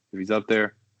 if he's up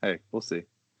there, hey, we'll see.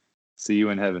 See you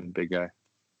in heaven, big guy.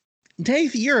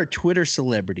 Dave, you're a Twitter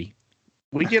celebrity.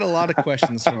 We get a lot of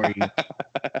questions for you.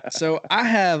 So I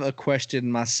have a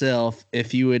question myself,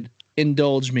 if you would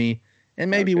indulge me, and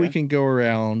maybe we can go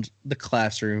around the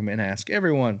classroom and ask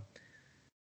everyone.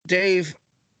 Dave,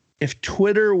 if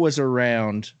Twitter was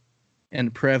around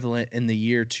and prevalent in the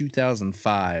year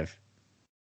 2005,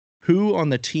 who on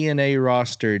the TNA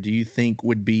roster do you think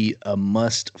would be a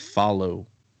must follow?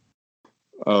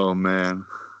 Oh, man.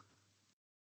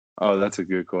 Oh, that's a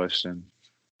good question.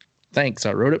 Thanks.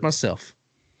 I wrote it myself.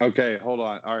 Okay, hold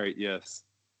on. All right, yes.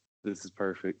 This is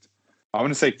perfect. I'm going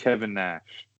to say Kevin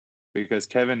Nash because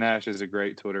Kevin Nash is a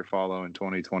great Twitter follow in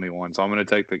 2021. So I'm going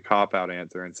to take the cop-out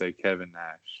answer and say Kevin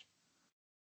Nash.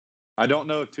 I don't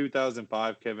know if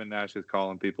 2005 Kevin Nash is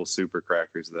calling people super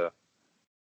crackers, though.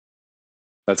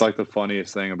 That's like the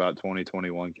funniest thing about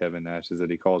 2021 Kevin Nash is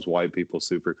that he calls white people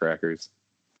super crackers.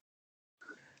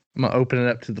 I'm going to open it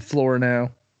up to the floor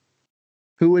now.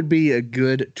 Who would be a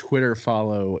good Twitter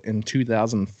follow in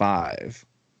 2005?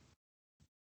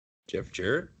 Jeff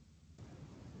Jarrett?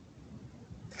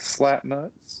 Slap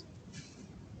nuts.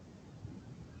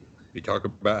 We talk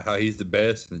about how he's the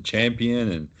best and the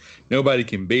champion and nobody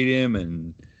can beat him.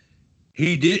 And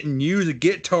he didn't use a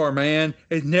guitar, man.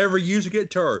 He's never used a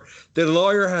guitar. The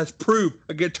lawyer has proof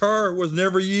a guitar was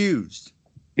never used.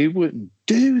 He wouldn't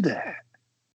do that.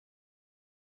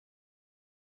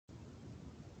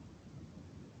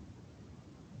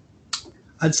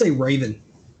 I'd say Raven,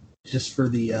 just for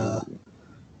the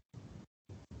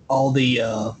all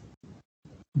the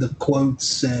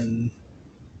quotes and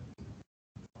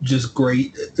just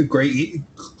great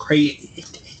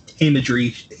imagery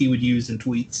he would use in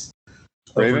tweets.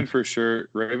 Raven for sure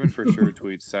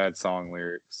tweets sad song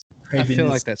lyrics. Raven I feel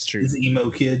like that's true. He's an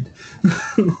emo kid.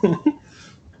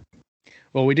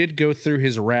 Well, we did go through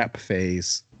his rap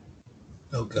phase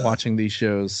watching these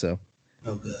shows, so.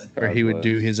 Oh, good. Or he would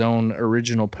do his own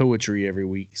original poetry every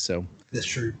week, so. That's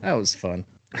true. That was fun.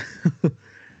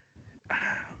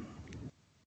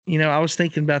 You know, I was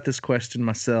thinking about this question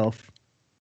myself.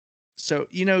 So,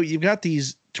 you know, you've got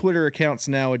these Twitter accounts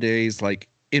nowadays like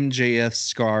MJF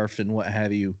Scarf and what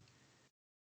have you.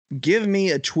 Give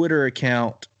me a Twitter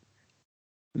account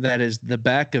that is the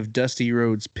back of Dusty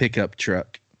Rhodes' pickup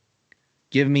truck.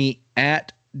 Give me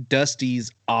at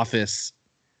Dusty's office.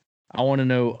 I want to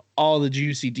know all the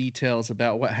juicy details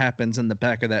about what happens in the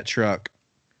back of that truck.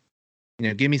 You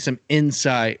know, give me some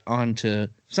insight onto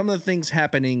some of the things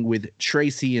happening with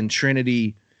Tracy and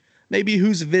Trinity. Maybe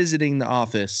who's visiting the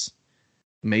office.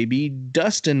 Maybe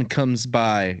Dustin comes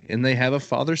by and they have a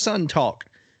father-son talk.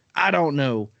 I don't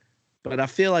know. But I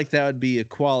feel like that would be a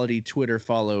quality Twitter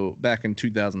follow back in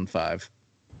 2005.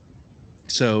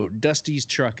 So Dusty's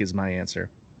truck is my answer.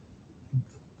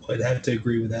 I'd have to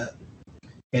agree with that.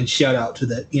 And shout out to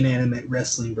the Inanimate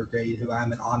Wrestling Brigade, who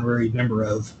I'm an honorary member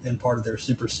of and part of their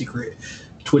super secret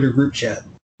Twitter group chat.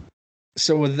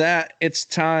 So with that, it's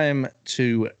time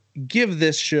to give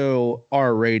this show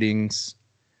our ratings.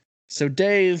 So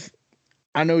Dave,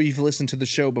 I know you've listened to the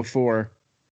show before.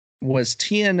 Was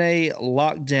TNA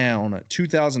Lockdown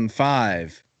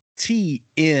 2005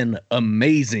 TN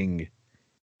amazing?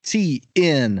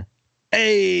 TN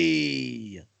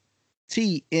A.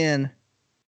 TN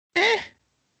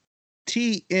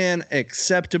TN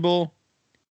acceptable?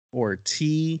 Or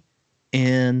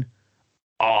TN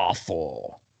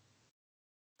awful?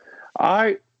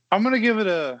 I'm gonna give it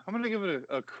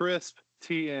a crisp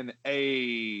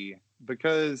TNA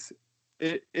because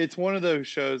it's one of those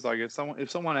shows. Like if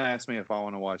someone asks me if I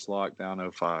want to watch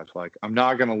Lockdown 05, like I'm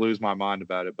not gonna lose my mind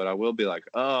about it, but I will be like,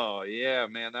 oh yeah,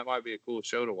 man, that might be a cool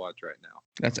show to watch right now.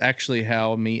 That's actually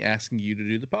how me asking you to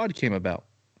do the pod came about.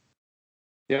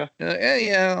 Yeah.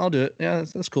 Yeah, I'll do it. Yeah,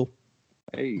 that's cool.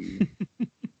 Hey,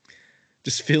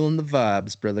 Just feeling the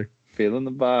vibes, brother. feeling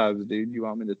the vibes, dude. You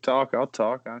want me to talk? I'll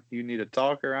talk. You need a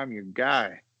talker? I'm your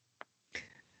guy.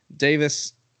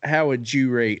 Davis, how would you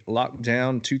rate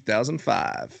Lockdown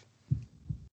 2005?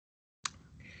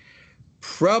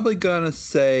 Probably gonna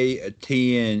say a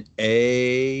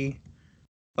TNA.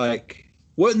 Like,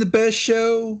 wasn't the best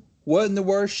show, wasn't the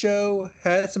worst show.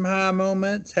 Had some high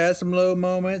moments, had some low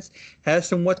moments, had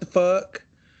some what the fuck.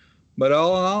 But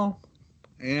all in all,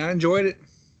 yeah, I enjoyed it.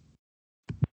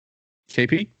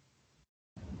 KP?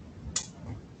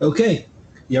 Okay,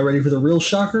 y'all ready for the real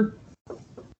shocker?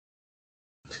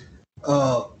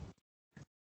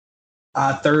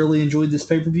 I thoroughly enjoyed this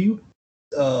pay-per-view.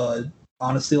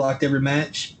 Honestly, liked every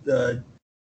match.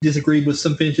 Disagreed with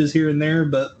some finishes here and there,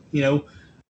 but, you know,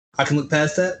 I can look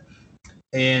past that.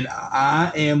 And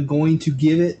I am going to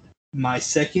give it my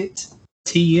second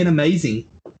TN amazing.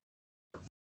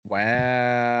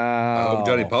 Wow. I hope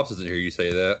Johnny Pops doesn't hear you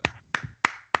say that.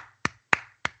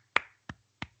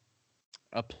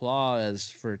 Applause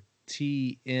for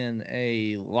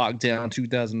TNA Lockdown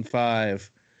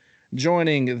 2005,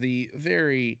 joining the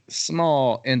very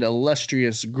small and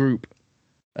illustrious group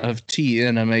of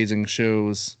TN amazing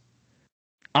shows.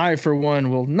 I, for one,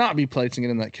 will not be placing it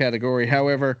in that category.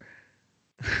 However,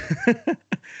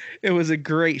 it was a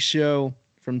great show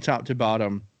from top to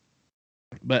bottom.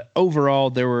 But overall,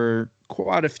 there were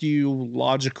quite a few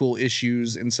logical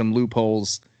issues and some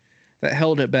loopholes that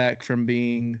held it back from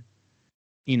being,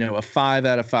 you know, a 5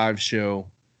 out of 5 show.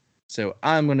 So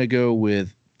I'm going to go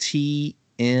with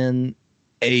TNA.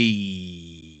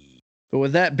 But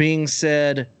with that being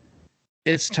said,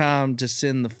 it's time to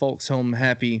send the folks home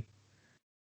happy.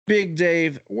 Big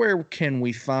Dave, where can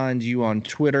we find you on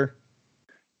Twitter?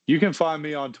 You can find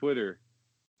me on Twitter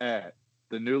at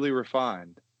the newly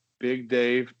refined Big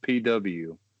Dave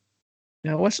PW.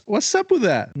 Now, what's up with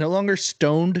that? No longer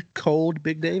Stoned Cold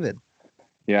Big David.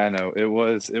 Yeah, I know. It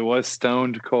was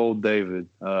Stoned Cold David.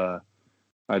 I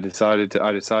decided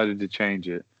to change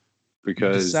it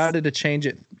because You decided to change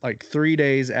it like 3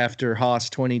 days after Haas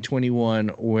 2021,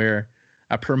 where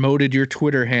I promoted your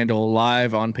Twitter handle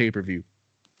live on pay-per-view.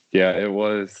 yeah, it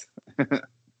was.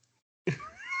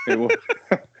 It was.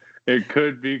 It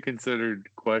could be considered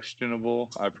questionable.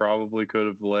 I probably could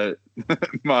have let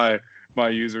my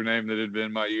username that had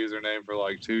been my username for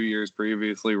like 2 years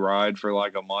previously ride for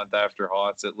like a month after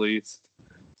Haas at least.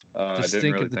 I Just didn't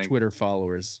think really of the think. Twitter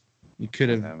followers. You could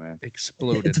I have know, man.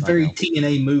 exploded. It's a by very now.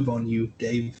 TNA move on you,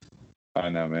 Dave. I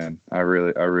know, man. I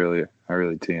really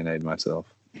TNA'd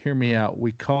myself. Hear me out.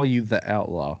 We call you the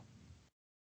Outlaw.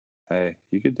 Hey,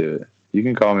 you could do it. You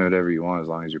can call me whatever you want as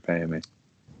long as you're paying me.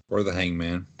 Or the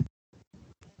Hangman.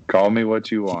 Call me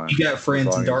what you want. You got friends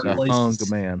As long in dark as The you- hung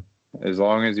places. man. As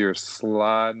long as you're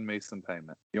sliding me some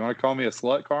payment. You want to call me a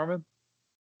slut, Carmen?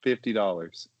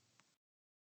 $50.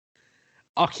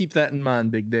 I'll keep that in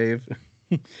mind, Big Dave.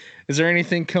 Is there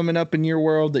anything coming up in your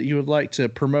world that you would like to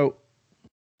promote?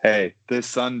 Hey, this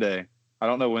Sunday. I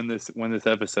don't know when this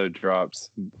episode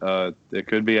drops. It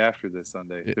could be after this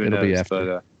Sunday. Who It'll be knows?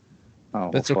 after.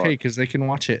 But That's well, okay fuck. because they can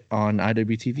watch it on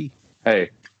IWTV. Hey,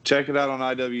 check it out on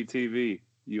IWTV.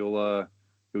 You'll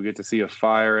get to see a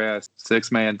fire ass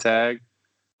 6-man tag.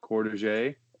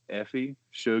 Cordaget, Effie,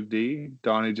 Suge D,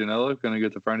 Donnie Janela gonna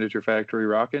get the Furniture Factory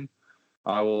rocking.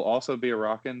 I will also be a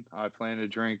rocking. I plan to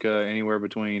drink anywhere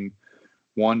between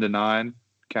 1 to 9,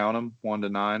 count them, 1 to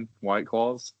 9 White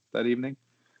Claws that evening.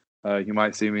 You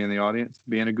might see me in the audience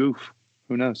being a goof.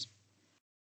 Who knows?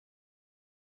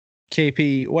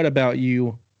 KP, what about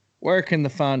you? Where can the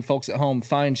fine folks at home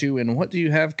find you, and what do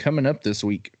you have coming up this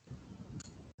week?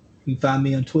 You can find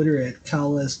me on Twitter at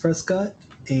Kyle S. Prescott.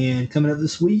 And coming up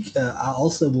this week, I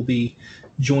also will be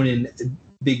joining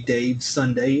Big Dave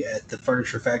Sunday at the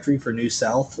Furniture Factory for New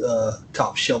South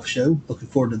Top Shelf Show. Looking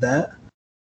forward to that.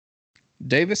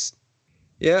 Davis?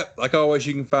 Yeah, like always,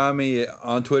 you can find me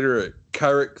on Twitter at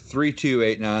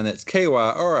Kyric3289. That's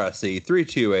KYRIC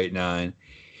 3289.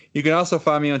 You can also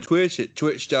find me on Twitch at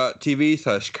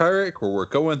twitch.tv/Kyric, where we're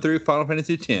going through Final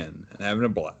Fantasy X and having a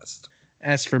blast.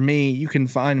 As for me, you can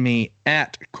find me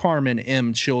at Carmen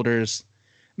M. Childers.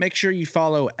 Make sure you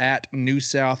follow at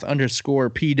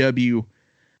NewSouth_PW.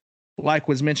 Like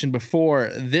was mentioned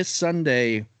before, this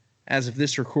Sunday, as of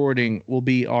this recording, will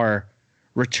be our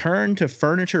return to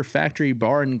Furniture Factory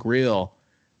Bar and Grill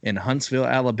in Huntsville,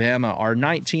 Alabama. Our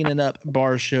 19 and up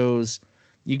bar shows.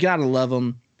 You gotta love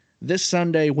them. This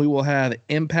Sunday, we will have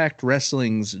Impact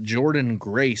Wrestling's Jordan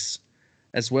Grace,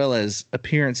 as well as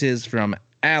appearances from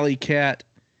Alley Cat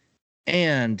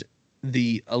and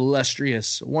the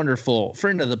illustrious, wonderful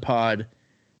friend of the pod,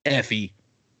 Effie.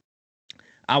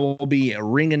 I will be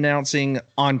ring announcing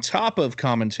on top of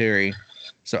commentary.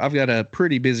 So I've got a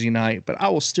pretty busy night, but I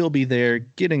will still be there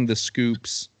getting the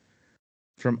scoops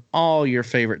from all your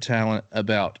favorite talent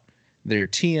about their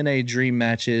TNA dream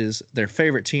matches, their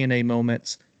favorite TNA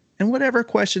moments, and whatever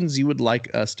questions you would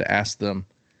like us to ask them.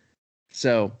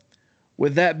 So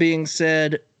with that being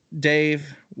said,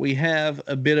 Dave, we have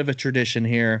a bit of a tradition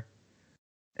here,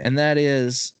 and that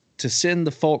is to send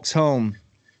the folks home.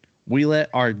 We let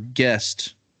our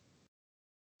guest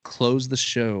close the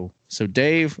show. So,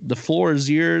 Dave, the floor is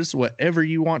yours. Whatever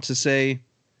you want to say,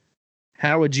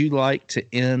 how would you like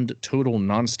to end Total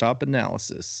Nonstop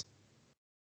Analysis?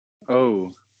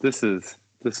 Oh, this is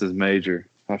major.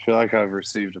 I feel like I've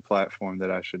received a platform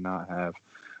that I should not have.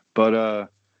 But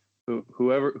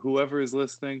whoever is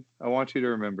listening, I want you to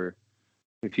remember,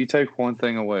 if you take one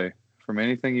thing away from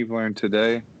anything you've learned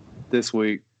today, this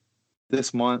week,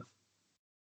 this month,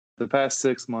 the past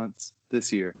 6 months,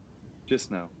 this year,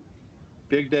 just know,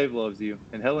 Big Dave loves you,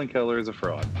 and Helen Keller is a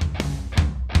fraud.